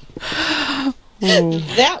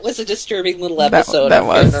 That was a disturbing little episode of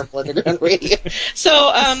Paranormal Underground Radio.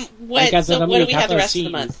 So, what do we have the rest of the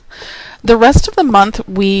month? The rest of the month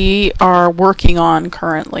we are working on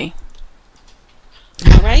currently.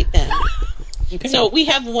 All right, then. Okay. So we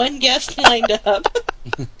have one guest lined up.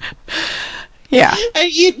 Yeah.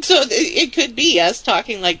 So it could be us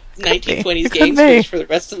talking like 1920s gangsters for the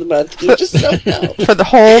rest of the month. You just don't know. For the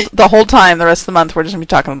whole time, the rest of the month, we're just going to be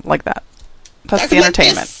talking like that. That's the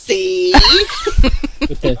entertainment. Like this, see?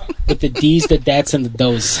 with the D's, the dats, and the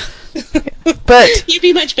does. But you'd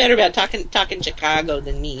be much better about talking Chicago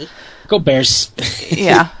than me. Go Bears.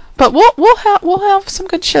 Yeah, but we'll have some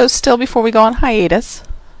good shows still before we go on hiatus.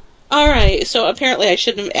 All right. So apparently, I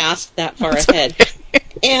shouldn't have asked that far ahead.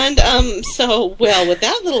 And with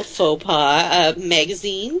that little faux pas,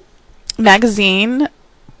 magazine. No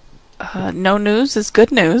news is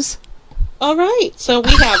good news. All right, so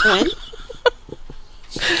we have one.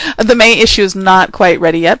 The May issue is not quite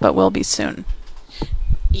ready yet, but will be soon.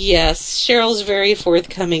 Yes, Cheryl's very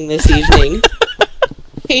forthcoming this evening.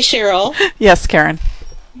 Hey, Cheryl. Yes, Karen.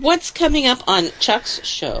 What's coming up on Chuck's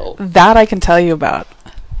show? That I can tell you about.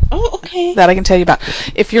 Oh, okay. That I can tell you about.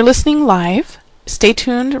 If you're listening live, stay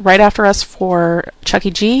tuned right after us for Chuck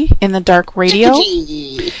E. G in the Dark Radio.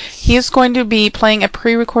 He is going to be playing a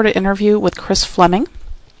pre-recorded interview with Chris Fleming.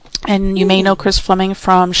 And you may know Chris Fleming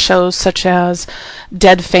from shows such as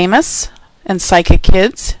Dead Famous and Psychic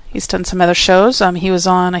Kids. He's done some other shows. He was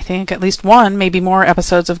on, I think, at least one, maybe more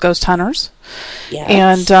episodes of Ghost Hunters.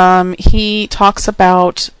 Yes. And he talks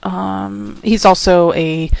about, he's also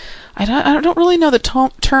I don't really know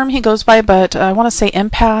the term he goes by, but I want to say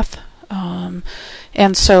empath.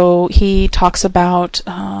 And so he talks about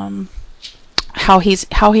how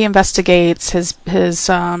he investigates his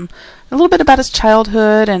a little bit about his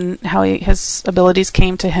childhood and how his abilities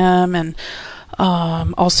came to him, and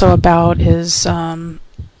also about his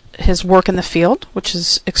work in the field, which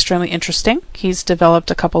is extremely interesting. He's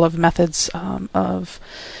developed a couple of methods of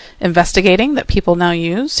investigating that people now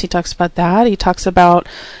use. He talks about that. He talks about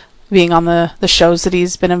being on the shows that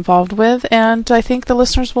he's been involved with, and I think the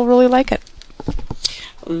listeners will really like it.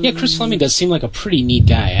 Yeah, Chris Fleming does seem like a pretty neat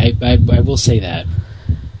guy. I will say that.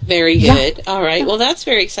 Very good. Yeah. All right. Well, that's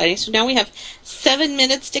very exciting. So now we have 7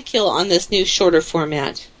 minutes to kill on this new shorter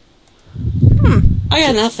format. I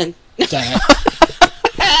got nothing.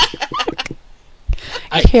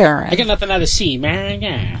 Karen. I got nothing out of C, man.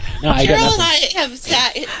 Yeah. No, I Carol got nothing. and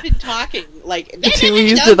I have been talking like we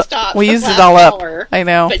used it all up. I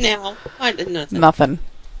know. But now I did nothing. Nothing.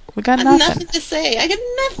 We got nothing. Nothing to say. I got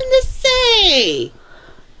nothing to say.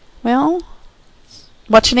 Well,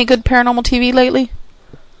 watch any good paranormal TV lately?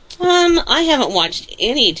 I haven't watched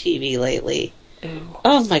any TV lately.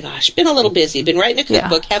 Oh my gosh, been a little busy. Been writing a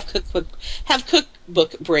cookbook. Have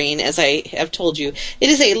cookbook brain, as I have told you. It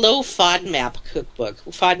is a low FODMAP cookbook.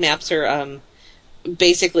 FODMAPs are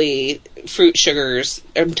basically fruit sugars,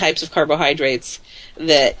 types of carbohydrates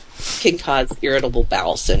that can cause irritable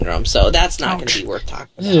bowel syndrome. So that's not going to be worth talking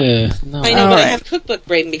about. No. I know, but I have cookbook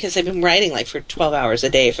brain because I've been writing like for 12 hours a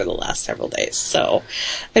day for the last several days. So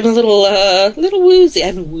I'm a little woozy.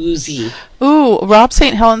 I'm woozy. Ooh, Rob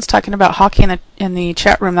St. Helens talking about hockey in the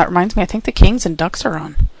chat room. That reminds me, I think the Kings and Ducks are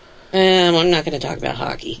on. I'm not going to talk about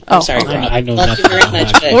hockey. I'm sorry, Rob. I know nothing about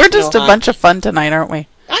much, hockey. We're just a bunch of fun tonight, aren't we?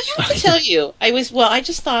 I have to tell you, I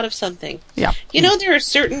just thought of something. Yeah. You know, there are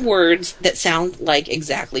certain words that sound like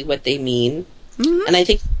exactly what they mean, and I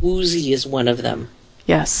think woozy is one of them.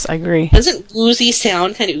 Yes, I agree. Doesn't woozy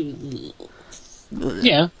sound kind of...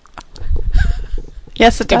 Yeah.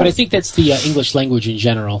 Yes, it does. Yeah, but I think that's the English language in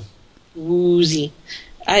general. Woozy.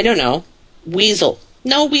 I don't know. Weasel.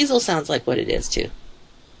 No, weasel sounds like what it is, too.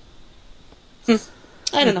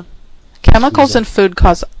 I don't know. Chemicals in food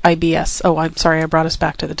cause IBS. Oh, I'm sorry, I brought us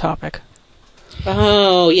back to the topic.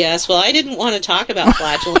 Oh, yes. Well, I didn't want to talk about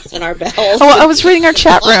flatulence in our bells. Oh, I was reading our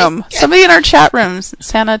chat room. Somebody in our chat room,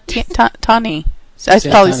 Santa Tani.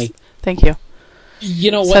 Thank you.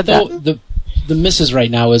 You know what, though? The missus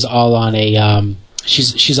right now is all on a...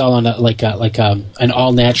 She's all on an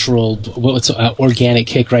all natural organic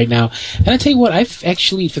kick right now, and I tell you what, I've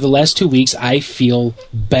actually for the last 2 weeks I feel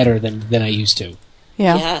better than I used to.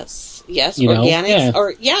 Yeah. Yes,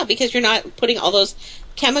 organics, because you're not putting all those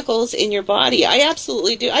chemicals in your body. I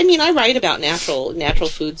absolutely do. I mean, I write about natural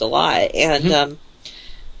foods a lot, and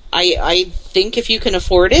I think if you can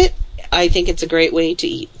afford it, I think it's a great way to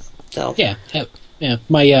eat. So yeah.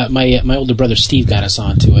 My older brother Steve got us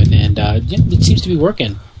onto it, and it seems to be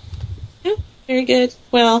working. Yeah, very good.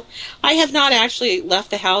 Well, I have not actually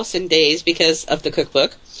left the house in days because of the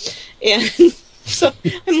cookbook, and so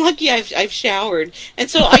I'm lucky I've showered, and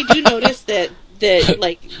so I do notice that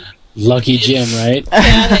like lucky Jim, right?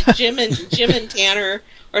 Yeah, that Jim and Tanner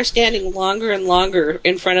are standing longer and longer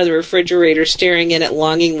in front of the refrigerator, staring in it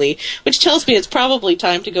longingly, which tells me it's probably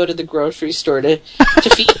time to go to the grocery store to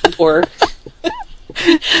feed the poor.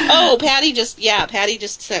 Oh, Patty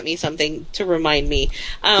just sent me something to remind me.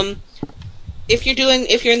 If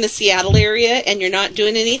you're in the Seattle area and you're not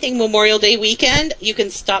doing anything Memorial Day weekend, you can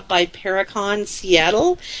stop by Paracon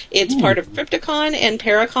Seattle. It's part of Crypticon and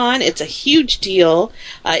Paracon. It's a huge deal.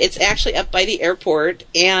 It's actually up by the airport.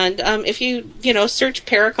 And if you search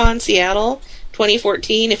Paracon Seattle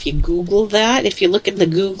 2014, if you Google that, if you look in the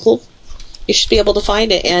Google, you should be able to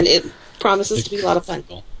find it, and it promises to be a lot of fun.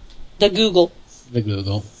 The Google.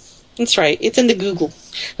 That's right. It's in the Google.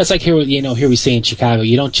 That's like here we say in Chicago,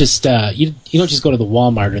 you don't just you don't just go to the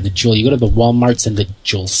Walmart or the Jewel. You go to the Walmarts and the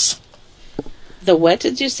Jewels. The what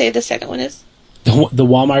did you say the second one is? The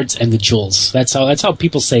Walmarts and the Jewels. That's how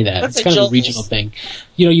people say that. What's it's kind of a regional thing.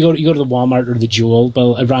 You go to the Walmart or the Jewel,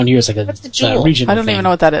 but around here it's like a regional thing. I don't even know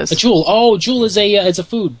what that is. A Jewel. Oh, Jewel is it's a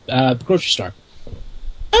food grocery store.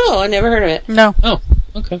 Oh, I never heard of it. No. Oh,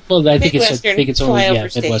 okay. Well, I think it's only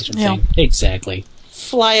Midwestern thing. Exactly.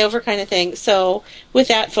 Flyover kind of thing. So, with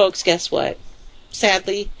that, folks, guess what?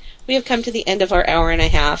 Sadly, we have come to the end of our hour and a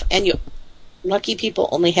half, and you lucky people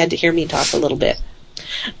only had to hear me talk a little bit.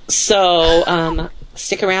 So,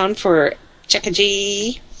 stick around for Chucky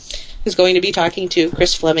G, who's going to be talking to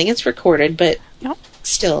Chris Fleming. It's recorded, but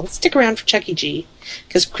still, stick around for Chucky G,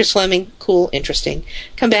 because Chris Fleming, cool, interesting.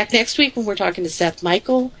 Come back next week when we're talking to Seth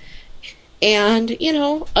Michael. And,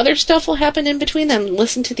 other stuff will happen in between them.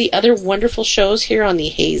 Listen to the other wonderful shows here on the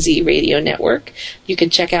Hazy Radio Network. You can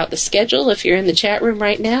check out the schedule if you're in the chat room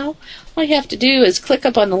right now. All you have to do is click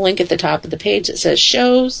up on the link at the top of the page that says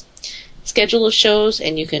shows, schedule of shows,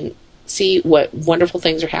 and you can see what wonderful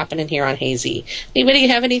things are happening here on Hazy. Anybody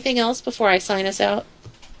have anything else before I sign us out?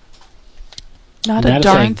 Not a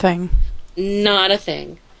darn thing. Not a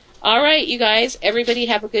thing. All right, you guys. Everybody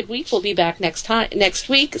have a good week. We'll be back next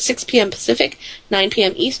week, 6 p.m. Pacific, 9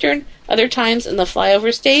 p.m. Eastern, other times in the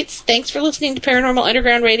flyover states. Thanks for listening to Paranormal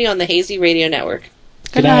Underground Radio on the Hazy Radio Network.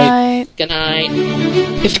 Good night. Good night.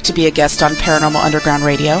 If you'd like to be a guest on Paranormal Underground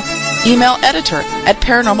Radio, email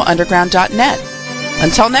editor@paranormalunderground.net.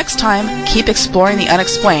 Until next time, keep exploring the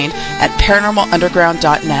unexplained at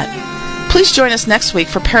paranormalunderground.net. Please join us next week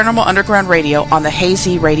for Paranormal Underground Radio on the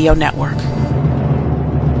Hazy Radio Network.